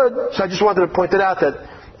not good. So I just wanted to point it out that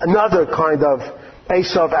another kind of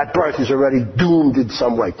Esav at birth is already doomed in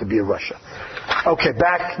some way to be a Russia. Okay,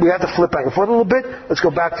 back. We have to flip back and forth a little bit. Let's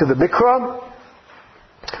go back to the Mikra.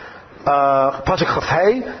 Pasuk Chaf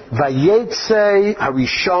Hei, Vayetze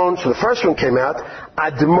Harishon. So the first one came out.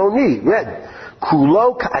 Admoni, red.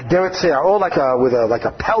 Kulo Ka'aderet Se'ar, all like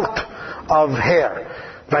a pelt of hair.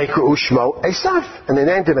 Vayikru Ushmo Esav, and they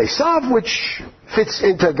named him Esav, which fits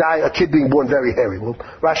into a kid being born very hairy. Well,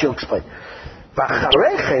 Rashi will explain.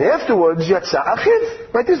 Afterwards, Yatsa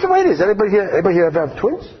Achiv. Right, this is the way it is. Anybody here ever have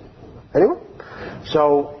twins? Anyone?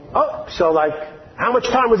 So like, how much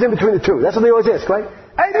time was in between the two? That's what they always ask, right?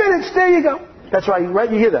 8 minutes, there you go. That's right,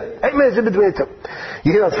 you hear that. 8 minutes in between the two.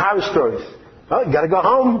 You hear those horror stories. Oh, you gotta go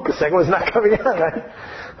home, because the second one's not coming out,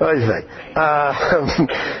 right?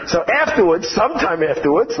 So afterwards, sometime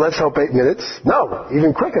afterwards, let's hope 8 minutes. No,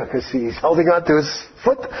 even quicker, because he's holding on to his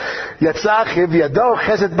foot. Yatzachiv yado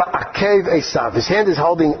chesed ba'akev Esav. His hand is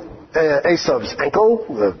holding Esav's ankle,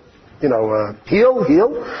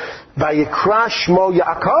 heel. Vayikra shmo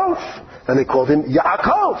Yaakov. And they called him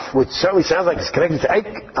Yaakov, which certainly sounds like it's connected to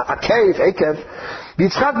Akev.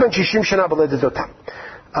 Yitzchak ben 60 shana b'ledet otam.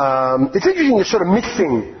 It's interesting, you're sort of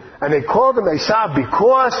mixing. And they called him Esav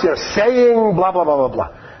because they're saying blah, blah, blah, blah, blah.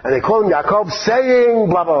 And they called him Yaakov saying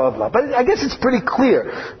blah, blah, blah, blah. But I guess it's pretty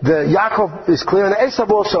clear. The Yaakov is clear. And Esav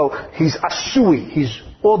also, he's asui. He's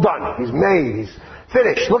all done. He's made. He's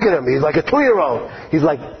finished. Look at him. He's like a 2-year-old. He's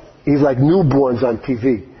like newborns on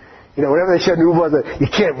TV. Whenever they show newborns, you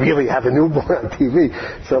can't really have a newborn on TV.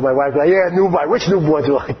 So my wife's like, yeah, newborn. Which newborns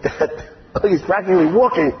are like that? He's practically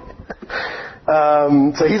walking.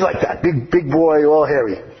 So he's like that. Big boy, all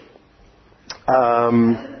hairy.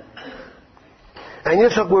 And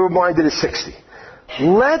Yitzchak, we're reminded, is 60.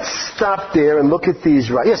 Let's stop there and look at these.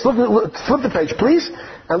 Yes, flip the page, please,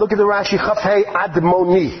 and look at the Rashi Chaf Hei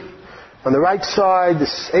Admoni. On the right side,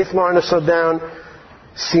 this 8th line or so down,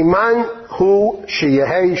 Siman Hu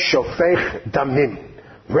Sheyehei Shofech Damim.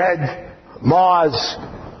 Red, Mars,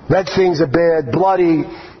 red things are bad, bloody.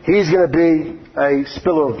 He's going to be a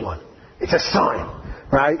spiller of blood. It's a sign,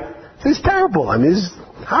 right? This is terrible. I mean, this is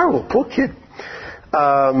horrible. Poor kid.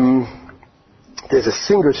 There's a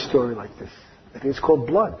singer story like this. I think it's called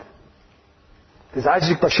Blood. There's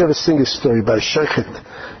Isaac Basheva's singer story about a shaykhit.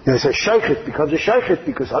 They say shaykhit becomes a shaykhit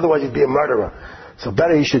because otherwise he'd be a murderer. So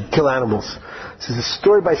better he should kill animals. This is a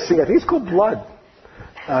story by a singer. I think it's called Blood.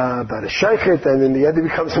 About a shaykhit, and in the end he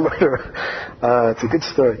becomes a murderer. It's a good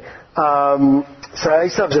story. So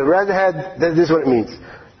Esav's a redhead. This is what it means.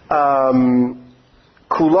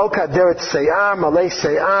 Kulo kaderet se'ar, malay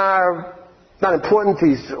se'ar. Not important,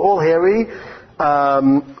 he's all hairy.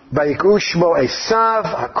 Vayikru shmo Esav,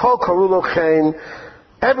 hakol karu lo chen.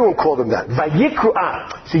 Everyone called him that.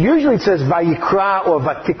 Vayikra. So usually it says Vayikra or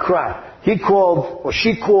Vatikra. He called, or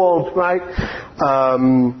she called, right?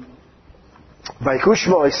 Vayikru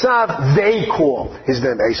shmo Esav, they called his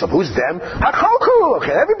name Esav. Who's them? Hakol karu lo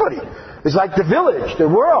chen. Everybody. It's like the village, the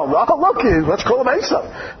world. Oh, look, let's call him Esav.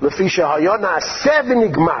 Lefisha hayona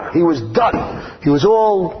sevenigmar. He was done. He was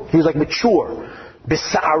like mature.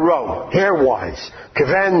 Bisa'aro, hair-wise.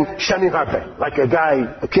 Keven shanim harbe. Like a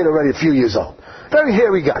kid already a few years old. Very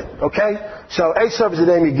hairy guy, okay? So Esav is the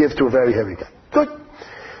name you give to a very hairy guy. Good.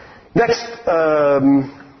 Next,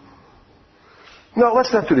 no,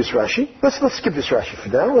 let's not do this Rashi. Let's skip this Rashi for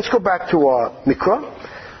now. Let's go back to our Mikra.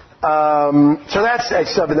 So that's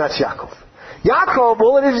Esav and that's Yaakov. Yaakov,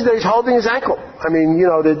 all it is that he's holding his ankle. I mean,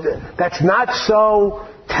 that's not so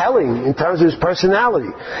telling in terms of his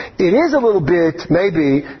personality. It is a little bit,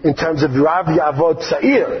 maybe, in terms of Rav Yavod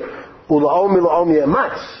Sa'ir, Ulaomi Laomi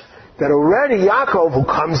Ematz, that already Yaakov, who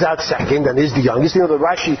comes out second and is the youngest, the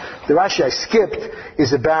Rashi I skipped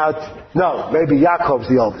is about, no, maybe Yaakov's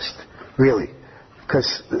the oldest, really.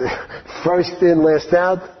 Because first in, last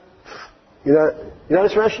out, you know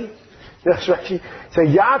this Rashi? So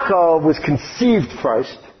Yaakov was conceived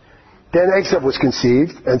first, then Esav was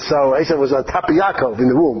conceived, and so Esav was on top of Yaakov in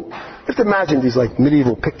the womb. You have to imagine these like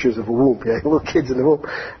medieval pictures of a womb, little kids in the womb.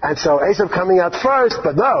 And so Esav coming out first,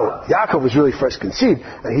 but no, Yaakov was really first conceived,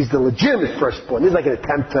 and he's the legitimate firstborn. This is like an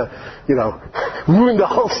attempt to, ruin the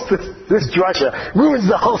whole, this drasha ruins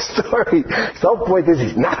the whole story. The whole point is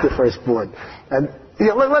he's not the firstborn. And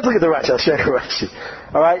let's look at the Rashi. I'll show you the Rashi.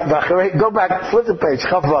 All right, go back, flip the page.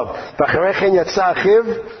 Chavav. V'acharechen yatsa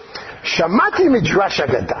achiv. Shamati midrash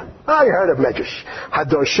agada. I heard of medrash.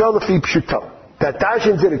 Hadorsho lefi pshuto. that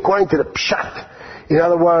darshans it according to the pshat. In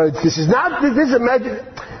other words, this is a medrash.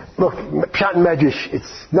 Look, pshat and medrash,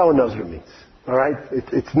 no one knows what it means. All right?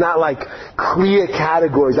 It's not like clear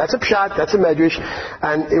categories. That's a pshat, that's a medrash.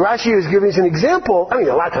 And Rashi is giving us an example. I mean,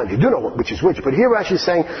 a lot of times you do know which is which, but here Rashi is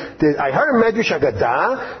saying that I heard a medrash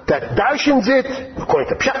agadah that darshans it according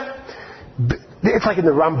to pshat. It's like in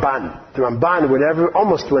the Ramban. The Ramban,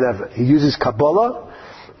 almost whenever he uses Kabbalah,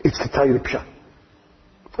 it's to tell you the pshat.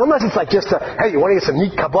 Unless it's like just hey, you want to get some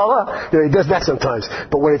neat Kabbalah? He does that sometimes.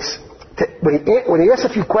 But when he asks a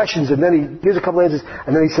few questions and then he gives a couple answers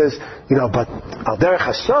and then he says, but al derech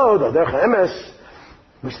hasod, al derech emes,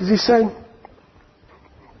 what does he say?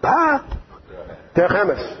 Derech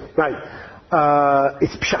emes, right?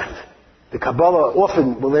 It's pshat. The Kabbalah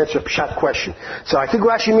often will answer a pshat question. So I think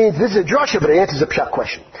Rashi means this is a drasha, but it answers a pshat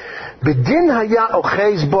question. Bedin haya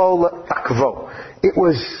ochez bo akvo. It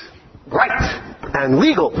was right and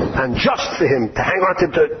legal and just for him to hang on to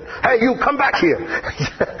hey, you come back here.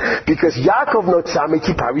 Because Yaakov notzah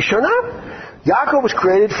mekipah rishona. Yaakov was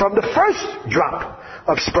created from the first drop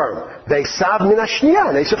of sperm. Veisav min hashniya,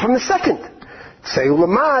 and Esav from the second. Tzei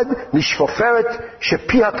ulamad mishfoferet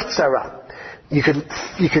shepia ktsara. You can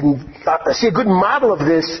see a good model of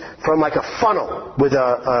this from like a funnel with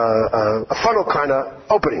a funnel kind of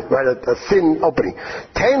opening, right? A thin opening.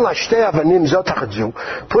 Tein lashtei avanim zotachadzu.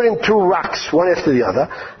 Put in two rocks, one after the other.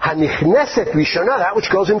 Hanichneset rishona, that which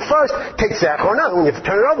goes in first, takes the achorona. When you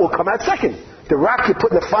turn it over, will come out second. The rock you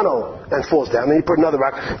put in the funnel and falls down. Then you put another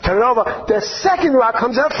rock, turn it over. The second rock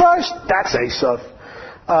comes out first. That's Esav.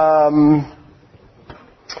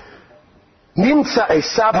 Nimtza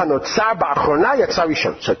Esav hanotzar ba'achrona yatzar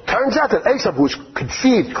rishon. So it turns out that Esav, who was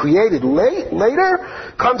conceived, created later,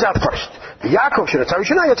 comes out first. The Yaakov shenotzar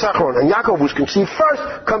rishona yatzar achrona. And Yaakov, who was conceived first,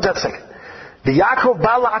 comes out second. The Yaakov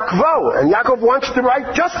bala akvo, and Yaakov wants the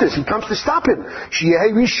right justice. He comes to stop him.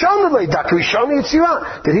 Sheyeh rishon leidak rishon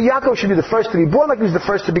yitzira. That Yaakov should be the first to be born, like he was the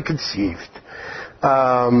first to be conceived.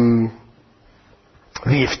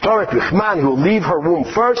 The Iftoret Richman, who will leave her womb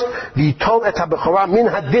first, the Yitol et HaBechorah min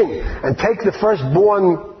hadin, and take the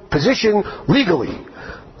firstborn position legally.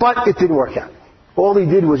 But it didn't work out. All he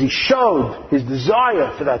did was he showed his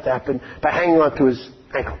desire for that to happen by hanging on to his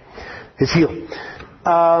ankle, his heel.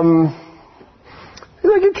 It's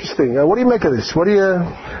like interesting. What do you make of this? What do you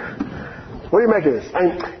make of this?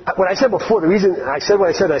 What I said before, the reason I said what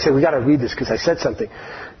I said we got to read this because I said something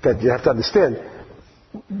that you have to understand.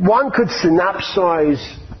 One could synopsize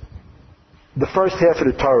the first half of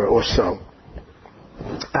the Torah or so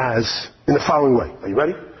as in the following way. Are you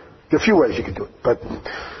ready? There are a few ways you can do it. But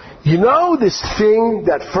this thing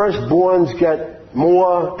that firstborns get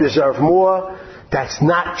more, deserve more, that's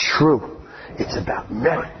not true. It's about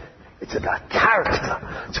merit. It's about character.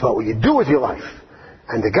 It's about what you do with your life.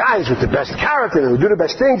 And the guys with the best character and who do the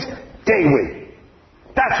best things, they win.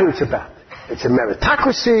 That's what it's about. It's a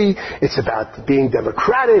meritocracy. It's about being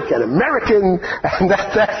democratic and American. And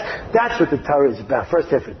that's what the Torah is about. First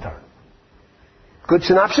half of the Torah. Good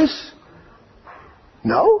synopsis?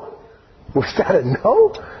 No? Was that a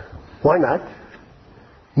no? Why not?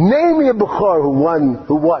 Name me a Bechor who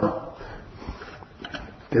won.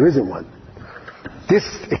 There isn't one.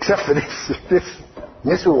 Except for this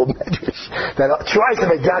miserable medrash that tries to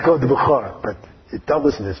make Yaakov the Bechor. But don't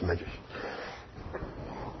listen to this medrash.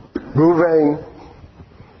 Reuven,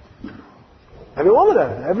 all of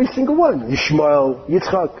them, every single one. Yishmael,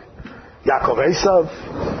 Yitzchak, Yaakov, Esav.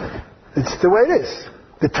 It's the way it is.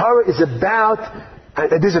 The Torah is about,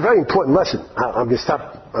 and there's a very important lesson. I'm going to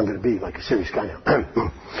stop. I'm going to be like a serious guy now.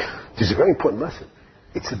 There's a very important lesson.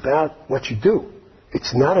 It's about what you do.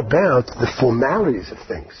 It's not about the formalities of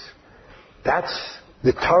things. That's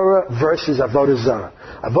the Torah versus Avodah Zarah.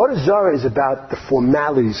 Avodah Zarah is about the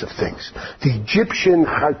formalities of things. The Egyptian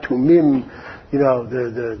Khartoumim,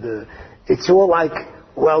 it's all like,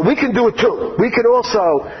 well, we can do it too. We can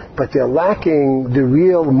also, but they're lacking the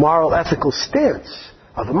real moral, ethical stance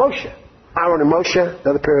of a Moshe. Aaron and Moshe,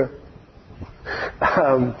 another pair.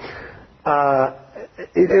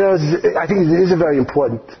 I think it is a very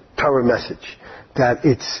important Torah message that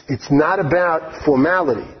it's not about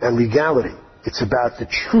formality and legality. It's about the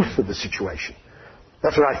truth of the situation.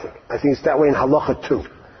 That's what I think. I think it's that way in halacha too.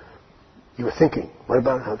 You were thinking, what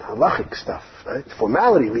about halachic stuff? Right?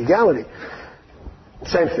 Formality, legality.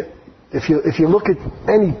 Same thing. If you look at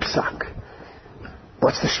any psak,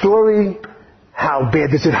 what's the story? How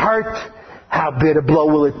bad does it hurt? How bad a blow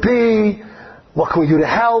will it be? What can we do to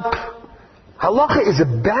help? Halacha is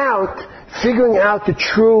about figuring out the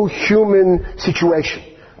true human situation.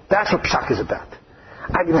 That's what psak is about.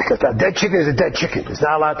 I mean, like a dead chicken is a dead chicken. It's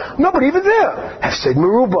not allowed. Nobody even there. Hefsed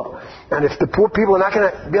Meruba. And if the poor people are not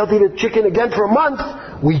going to be able to eat a chicken again for a month,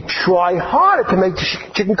 we try harder to make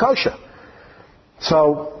the chicken kosher.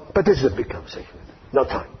 So, but this is a big conversation. No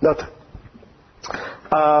time.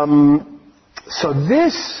 So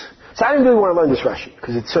I didn't really want to learn this Rashi,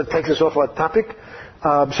 because it sort of takes us off our topic.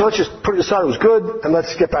 So let's just put it aside, it was good, and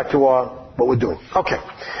let's get back to what we're doing. Okay.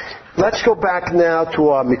 Let's go back now to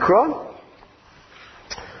our Mikra.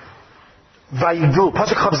 Vayigdalu,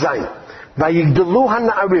 Pasuk Chav Zayin. Vayigdalu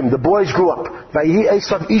hana'arim, the boys grew up. Vayihi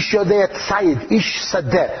Esav ish yodei tzayid, ish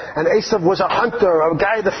sadeh. And Esav was a hunter, a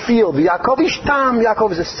guy of the field. Yaakov ishtam,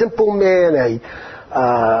 Yaakov is a simple man,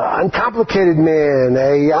 uncomplicated man,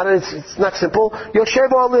 it's not simple.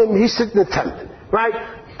 Yoshev Olim, he's sitting in the tent, right?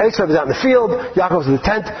 Esav is out in the field, Yaakov's in the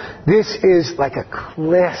tent. This is like a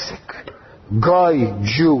classic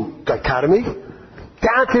Goy-Jew dichotomy.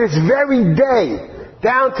 Down to this very day,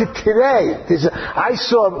 down to today. I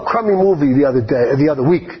saw a crummy movie the other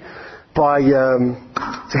week by,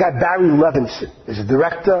 it's a guy, Barry Levinson. There's a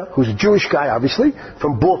director who's a Jewish guy, obviously,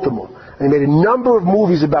 from Baltimore. And he made a number of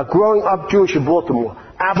movies about growing up Jewish in Baltimore.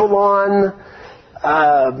 Avalon,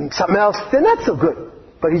 something else. They're not so good.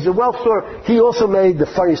 But he's a well-thought. He also made the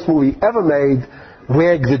funniest movie ever made,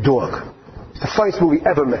 Wag the Dog. It's the funniest movie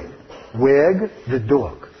ever made. Wag the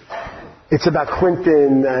Dog. It's about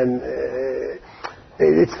Clinton, and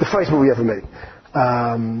it's the funniest movie ever made.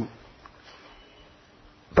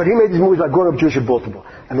 But he made these movies about growing up Jewish in Baltimore.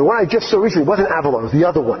 And the one I just saw recently wasn't Avalon, it was the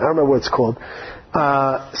other one. I don't remember what it's called.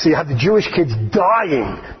 So you have the Jewish kids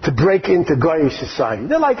dying to break into Goyish society.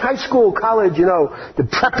 They're like high school, college, the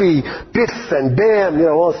preppy Biff and Bam,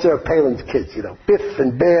 all Sarah Palin's kids, Biff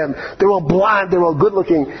and Bam. They're all blonde, they're all good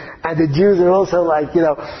looking, and the Jews are also like,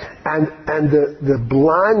 and the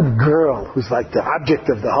blonde girl, who's like the object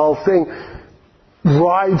of the whole thing,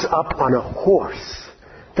 rides up on a horse.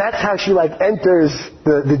 That's how she enters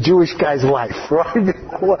the Jewish guy's life, right?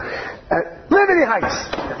 Liberty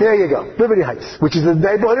Heights. There you go. Liberty Heights, which is the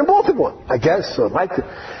neighborhood in Baltimore, I guess, or like it.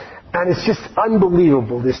 And it's just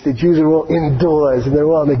unbelievable. The Jews are all indoors, and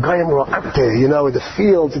the Goyim are all out there, in the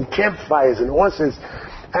fields and campfires and horses.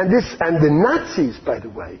 And the Nazis, by the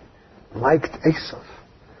way, liked Esav.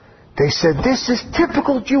 They said, this is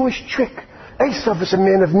typical Jewish trick. Esav is a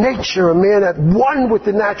man of nature, a man at one with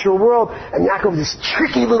the natural world, and Yaakov is this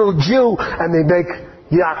tricky little Jew, and they make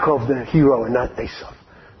Yaakov the hero and not Esav.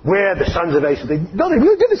 We're the sons of Esav. They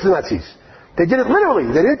really did this to the Nazis. They did it literally.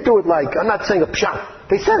 They didn't do it I'm not saying a pshat.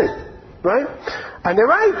 They said it, right? And they're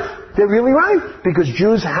right. They're really right, because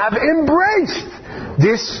Jews have embraced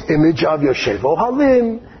this image of Yoshev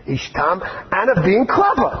Ohalim, Ishtam, and of being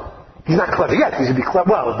clever. He's not clever yet. He's going to be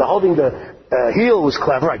clever. Well, the holding the heel was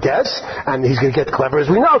clever, I guess, and he's going to get clever, as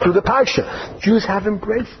we know, through the Parsha. Jews have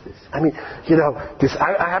embraced this. I mean,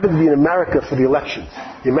 I happen to be in America for the elections,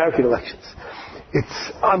 the American elections.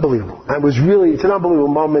 It's unbelievable. It's an unbelievable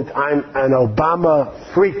moment. I'm an Obama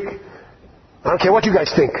freak. I don't care what you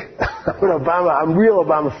guys think. I'm a real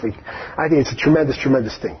Obama freak. I think it's a tremendous,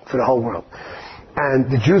 tremendous thing for the whole world.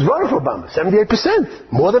 And the Jews voted for Obama,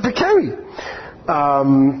 78%, more than for Kerry.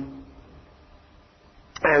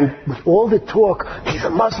 And with all the talk, he's a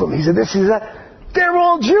Muslim, he's a this, he's that, they're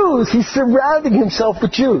all Jews. He's surrounding himself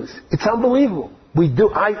with Jews. It's unbelievable. We do,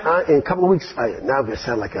 in a couple of weeks, now I'm going to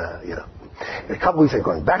sound like in a couple of weeks I'm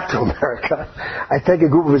going back to America. I take a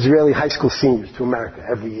group of Israeli high school seniors to America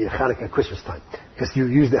every year, Hanukkah, Christmas time, because you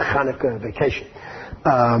use the Hanukkah vacation.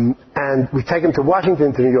 And we take them to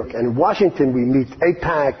Washington, to New York. And in Washington we meet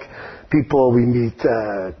AIPAC people, we meet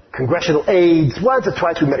congressional aides. Once or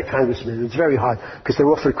twice we met a congressman. It's very hard because they're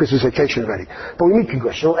off for Christmas vacation already. But we meet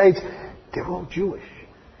congressional aides. They're all Jewish.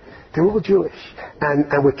 They're all Jewish.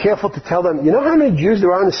 And we're careful to tell them, you know how many Jews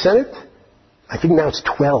there are in the Senate? I think now it's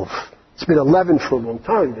 12. It's been 11 for a long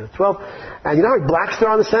time. 12. And you know how many blacks there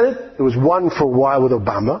are in the Senate? There was one for a while with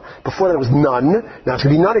Obama. Before that it was none. Now it's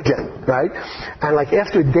going to be none again, right? And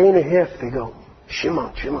after a day and a half, they go,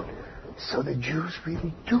 Shimon. So the Jews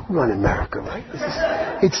really do run America, right?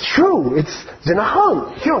 It's true. It's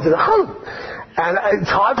Zinahon. Zinahon. And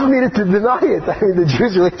it's hard for me to deny it. I mean, the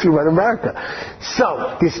Jews really do run America.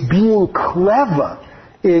 So this being clever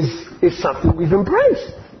is something we've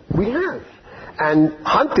embraced. We have. And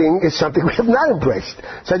hunting is something we have not embraced.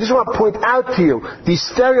 So I just want to point out to you, these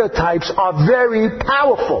stereotypes are very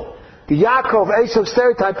powerful. The Yaakov Esav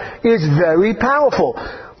stereotype is very powerful.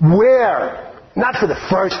 Where, not for the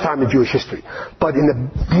first time in Jewish history, but in the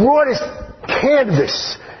broadest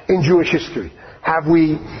canvas in Jewish history, have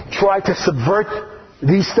we tried to subvert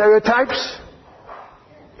these stereotypes?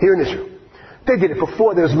 Here in Israel. They did it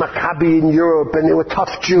before. There was Maccabi in Europe, and they were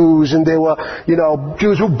tough Jews, and they were,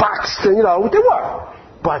 Jews who boxed, and, they were.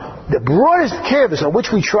 But the broadest canvas on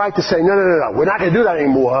which we tried to say, no, we're not going to do that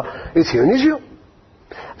anymore, is here in Israel.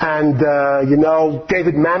 And,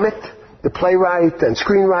 David Mamet, the playwright and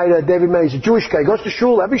screenwriter, David Mamet, he's a Jewish guy. He goes to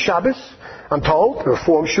shul every Shabbos, I'm told, a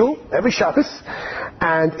Reform shul, every Shabbos.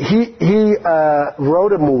 And he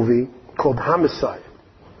wrote a movie called Homicide,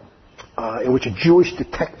 in which a Jewish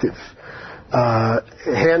detective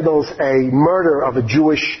handles a murder of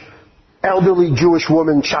a elderly Jewish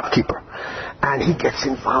woman shopkeeper. And he gets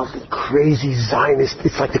involved in crazy Zionist,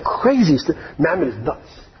 it's like the craziest. Mamet is nuts.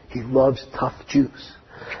 He loves tough Jews.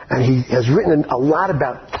 And he has written a lot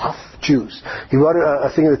about tough Jews. He wrote a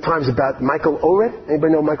thing in the Times about Michael Oren.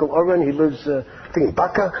 Anybody know Michael Oren? He lives, I think, in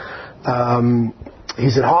Baka.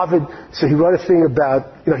 He's at Harvard. So he wrote a thing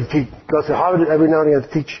about, he goes to Harvard every now and again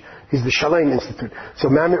to teach. He's the Shalem Institute. So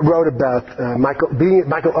Mamet wrote about being at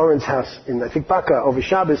Michael Oren's house in, I think, Baka over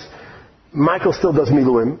Shabbos. Michael still does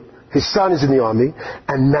Miluim. His son is in the army.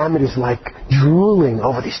 And Mamet is like drooling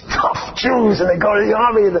over these tough Jews. And they go to the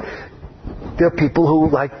army. And there are people who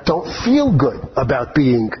don't feel good about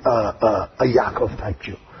being a Yaakov type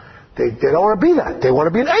Jew. They don't want to be that. They want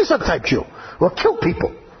to be an Esav type Jew. Well, kill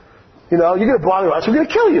people. You're going to bother us, we're going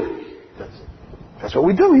to kill you. That's what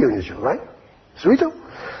we do here in Israel, right? That's what we do.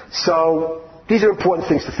 So these are important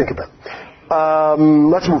things to think about.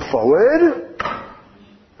 Let's move forward.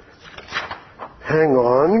 Hang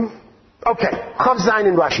on. Okay, Chav Zayin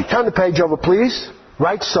in Rashi. Turn the page over, please.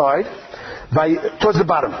 Right side, towards the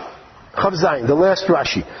bottom. Chav Zayin, the last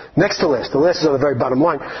Rashi. Next to last. The last is on the very bottom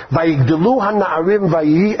line. Vayigdelu hana'arim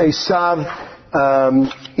vayihi Esav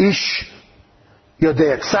ish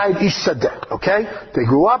yodei tzayid ish sadeh. Okay? They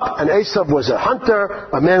grew up, and Esav was a hunter,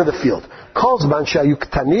 a man of the field. Kol zman shayu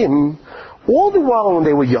ktanim, all the while when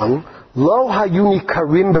they were young, lo hayu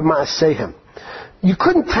nikarim b'ma'aseihem. You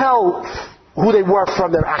couldn't tell who they were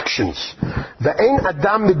from their actions. Ve'ein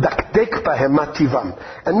adam midakdek bahem mativam.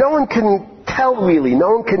 And no one can tell really,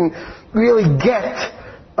 no one can really get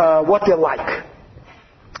what they're like.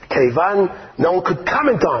 Kevan, no one could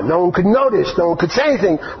comment on, no one could notice, no one could say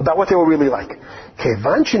anything about what they were really like.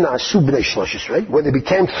 Kevan shinasu b'nei 13, when they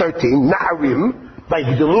became 13, na'arim,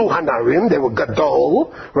 vayigdelu hanarim, they were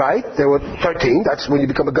gadol, right? They were 13, that's when you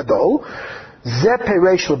become a gadol. Ze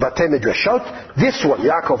peresh l'batei medrashot. This one,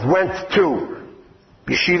 Yaakov went to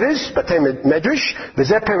yeshivas, batei medrash,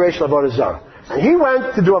 v'ze peresh l'avodah zarah. And he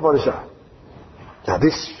went to do avodah zarah. Now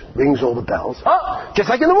this rings all the bells. Oh, just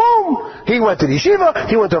like in the womb. He went to the yeshiva,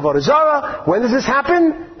 he went to avodah zarah. When does this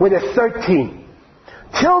happen? When they're 13.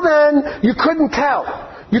 Till then, you couldn't tell.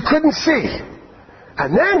 You couldn't see.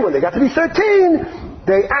 And then when they got to be 13,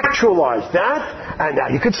 they actualized that. And now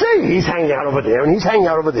you could see, he's hanging out over there, and he's hanging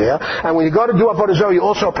out over there. And when you go to do avodah zarah, you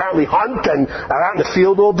also apparently hunt and are out in the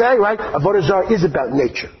field all day, right? Avodah zarah is about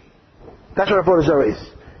nature. That's what avodah zarah is.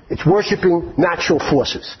 It's worshipping natural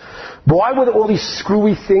forces. But why were there all these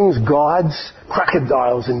screwy things, gods,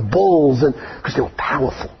 crocodiles, and bulls? Because they were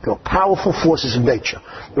powerful. They were powerful forces of nature,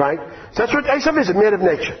 right? So that's what Esav is, a man of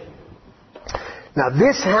nature. Now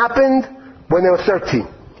this happened when they were 13.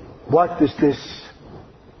 What does this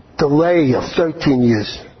delay of 13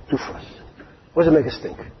 years do for us? What does it make us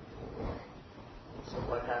think? So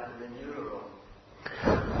what happened in utero?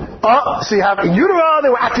 So you have in utero, they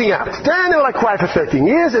were acting out. Then they were like quiet for 13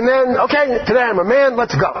 years, and then, okay, today I'm a man,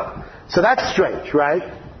 let's go. So that's strange, right?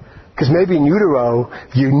 Because maybe in utero,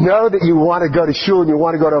 you know that you want to go to shul and you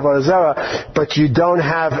want to go to avodah zarah, but you don't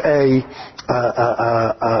have a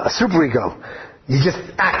superego. You just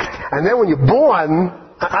act. And then when you're born,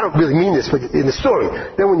 I don't really mean this, but in the story,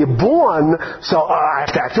 then when you're born, so I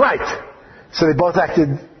have to act right. So they both acted,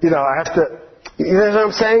 I have to, you know what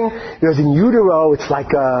I'm saying? In utero, it's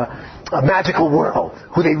like a magical world.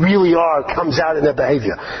 Who they really are comes out in their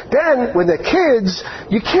behavior. Then, when they're kids,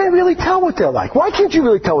 you can't really tell what they're like. Why can't you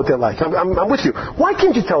really tell what they're like? I'm with you. Why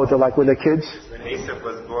can't you tell what they're like when they're kids? When Esav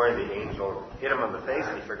was born, the angel hit him on the face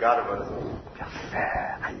and he forgot about it.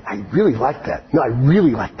 I really like that. No, I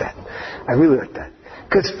really like that. I really like that.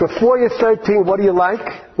 Because before you're 13, what do you like?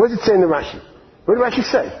 What does it say in the Rashi? What did Rashi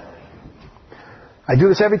say? I do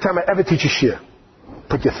this every time I ever teach a shir.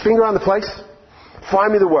 Put your finger on the place.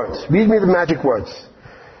 Find me the words. Read me the magic words.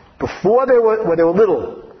 When they were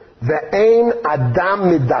little, ve'ein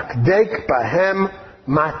adam midakdek bahem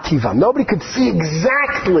mativam. Nobody could see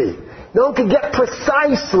exactly. No one could get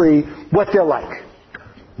precisely what they're like.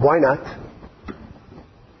 Why not?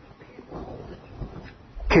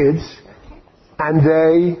 Kids. And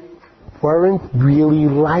they weren't really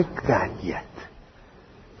like that yet.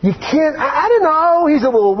 You can't, I don't know, he's a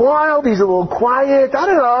little wild, he's a little quiet, I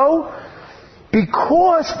don't know.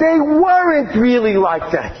 Because they weren't really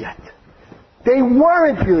like that yet. They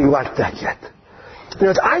weren't really like that yet.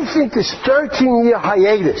 I think this 13-year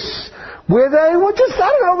hiatus, where they were just, I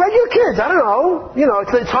don't know, regular kids, I don't know.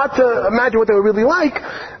 It's hard to imagine what they were really like.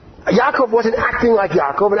 Yaakov wasn't acting like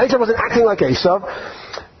Yaakov, and Esav wasn't acting like Esav.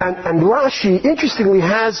 And Rashi, interestingly,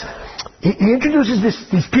 he introduces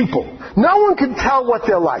these people. No one can tell what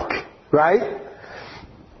they're like, right?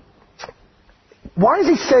 Why does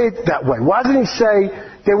he say it that way? Why doesn't he say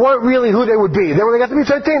they weren't really who they would be? Then when they got to be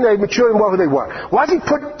 13, they matured and were who they were. Why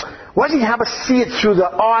does he have us see it through the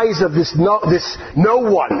eyes of this no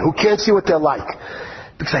one who can't see what they're like?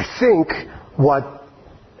 Because I think what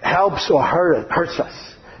helps or hurts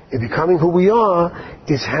us in becoming who we are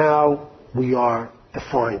is how we are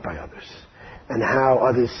defined by others. And how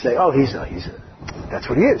others say, oh, that's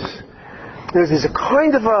what he is. There's a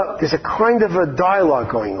kind of a dialogue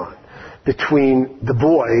going on between the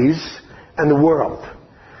boys and the world.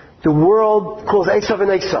 The world calls Esav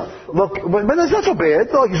and Esav. Look, but that's not so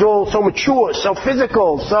bad. Look, he's all so mature, so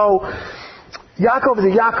physical, so Yaakov is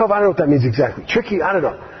a Yaakov. I don't know what that means exactly. Tricky, I don't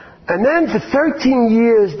know. And then for 13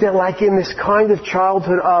 years, they're like in this kind of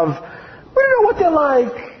childhood of, we don't know what they're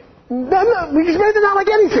like. We just made them not like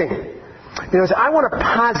anything. I want to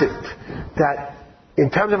posit that in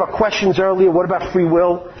terms of our questions earlier, what about free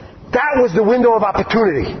will? That was the window of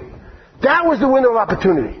opportunity. That was the window of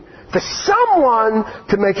opportunity. For someone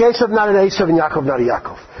to make Esav not an Esav and Yaakov not a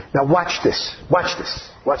Yaakov. Now watch this. Watch this.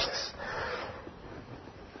 Watch this.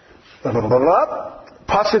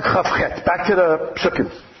 Pasuk Chavchet. Back to the Psukim.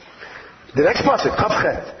 The next pasuk,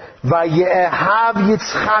 Chavchet. Vayehav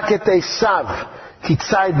Yitzchak et Esav ki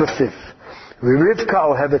tzayid b'fiv. V'Rivka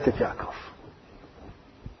ohevet et Yaakov.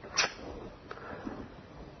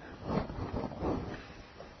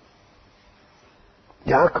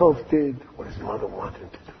 Yaakov did what his mother wanted him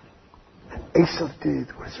to do. And Esav did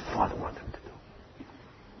what his father wanted him to do.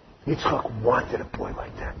 Yitzchak wanted a boy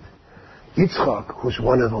like that. Yitzchak, who's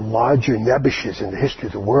one of the larger Nebushes in the history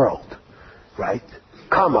of the world, right?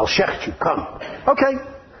 Come, I'll shecht you, come. Okay.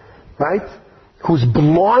 Right? Who's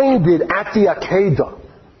blinded at the Akedah.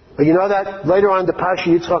 But you know that later on in the Parsha,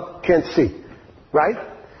 Yitzchak can't see. Right?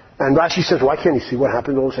 And Rashi says, why can't he see? What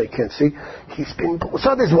happened? All say he can't see.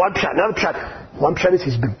 So there's one pshat, another pshat. One pshat is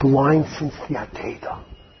he's been blind since the Akedah.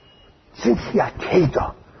 Since the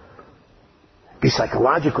Akedah. Be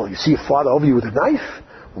psychological. You see your father over you with a knife.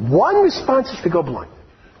 One response is to go blind.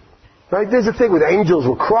 Right? There's a thing where the angels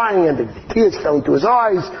were crying and the tears fell into his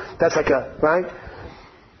eyes. That's like right?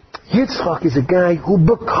 Yitzchak is a guy who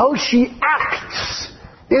Bekoshi acts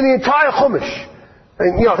in the entire Chumash.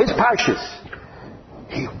 And, his parashas.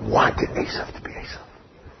 He wanted Esav to be Esav.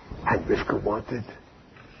 And Rivka wanted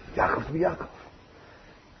Yaakov to be Yaakov.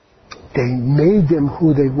 They made them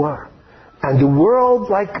who they were. And the world,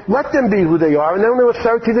 let them be who they are. And then when they were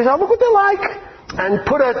 13, they said, oh, look what they're like. And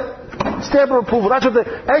put a stamp of approval. That's what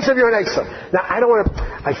Esav, you're an Esav. Now, I don't want to,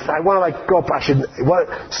 I want to go up,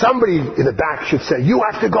 somebody in the back should say, you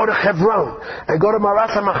have to go to Hebron and go to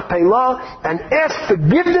Maras HaMachpelah and ask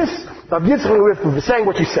forgiveness of Yitzchak and Rivka for saying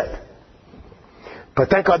what you said. But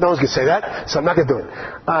thank God no one's going to say that, so I'm not going to do it.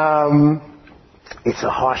 It's a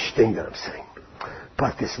harsh thing that I'm saying.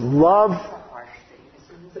 But this love...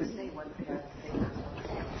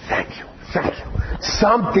 Thank you.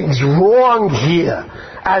 Something's wrong here,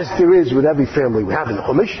 as there is with every family we have in the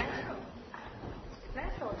Chumash.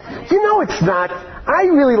 It's not. I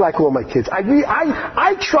really like all my kids.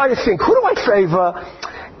 I try to think, who do I favor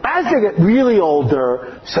as they get really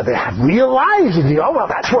older, so they have real lives, and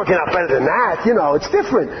that's working out better than that. It's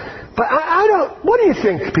different. But I don't. What do you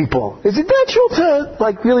think, people? Is it natural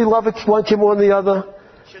to really love one kid more than the other?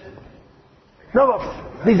 No,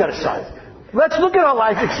 leave that aside. Let's look at our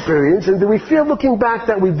life experience, and do we feel looking back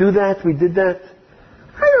that we do that, we did that?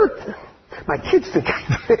 I don't. My kids think I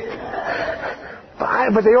did.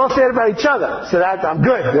 But they all say it about each other, so that I'm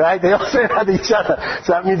good, right? They all say it about each other,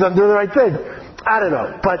 so that means I'm doing the right thing. I don't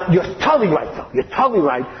know. But you're totally right, though. You're totally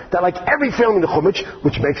right that every family in the Chumash,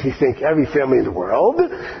 which makes me think every family in the world,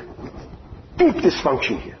 deep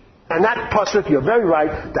dysfunction here. And that pasuk, you're very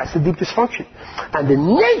right, that's the deep dysfunction. And the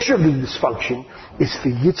nature of the dysfunction is for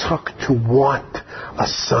Yitzchak to want a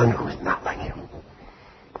son who is not like him.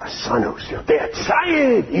 A son who's, they're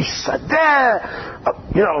tzayid, isadeh,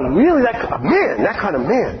 really a man, that kind of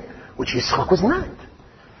man, which Yitzchak was not.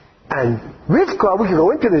 And Rivka, we can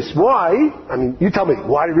go into this. Why? You tell me,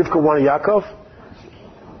 why did Rivka want a Yaakov?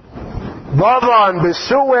 Bava and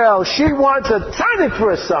Besuel, she wants a tzaddik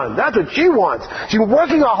for a son. That's what she wants. She's been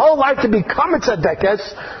working her whole life to become a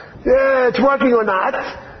tzaddikes. Yeah, it's working or not.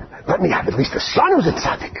 Let me have at least a son who's a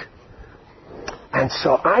tzaddik. And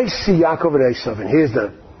so I see Yaakov and Esav, and here's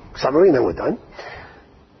the summary, and then we're done.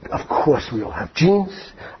 Of course, we all have genes,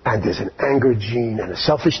 and there's an anger gene, and a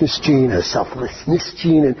selfishness gene, and a selflessness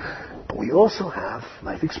gene, but we also have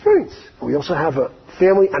life experience. We also have a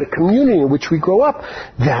family and a community in which we grow up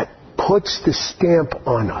that puts the stamp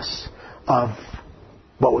on us of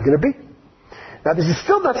what we're going to be. Now, this is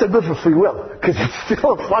still not so good for free will, because it's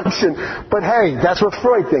still a function, but hey, that's what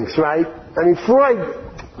Freud thinks, right? I mean, Freud,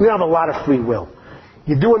 we have a lot of free will.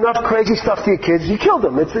 You do enough crazy stuff to your kids, you kill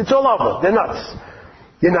them. It's all over. They're nuts.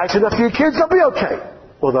 You're nice enough to your kids, they'll be okay.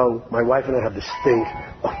 Although, my wife and I have this thing.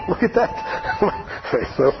 Oh, look at that.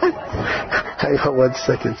 Hang on 1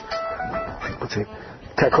 second. Let's see.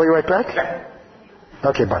 Can I call you right back?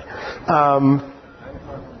 Okay, bye.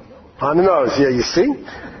 On the nose, yeah, you see?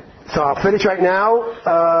 So I'll finish right now.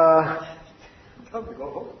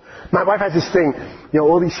 My wife has this thing,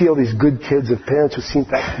 all these good kids of parents who seem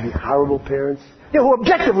to actually be horrible parents. Who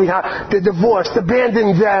objectively, they're divorced,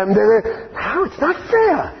 abandoned them. How? It's not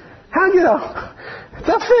fair. How, it's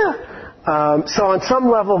not fair. So on some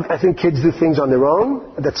level, I think kids do things on their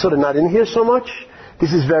own. That's sort of not in here so much.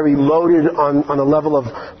 This is very loaded on a level of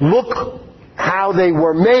look how they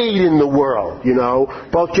were made in the world,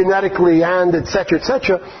 both genetically and et cetera, et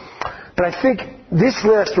cetera. But I think this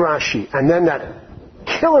last Rashi, and then that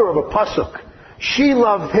killer of a pasuk, she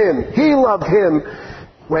loved him, he loved him.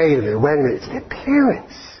 Wait a minute. It's their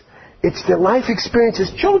parents. It's their life experience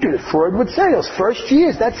as children. Freud would say those first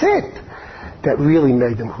years, that's it. That really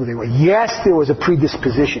made them who they were. Yes, there was a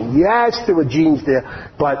predisposition. Yes, there were genes there.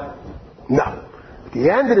 But no. At the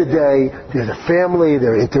end of the day, there's a family,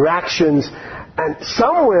 there are interactions, and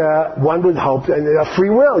somewhere one would hope, and a free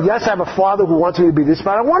will. Yes, I have a father who wants me to be this,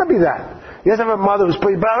 but I don't want to be that. Yes, I have a mother who's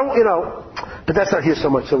pretty, but I don't, but that's not here so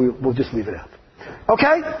much, so we'll just leave it out.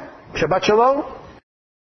 Okay? Shabbat Shalom.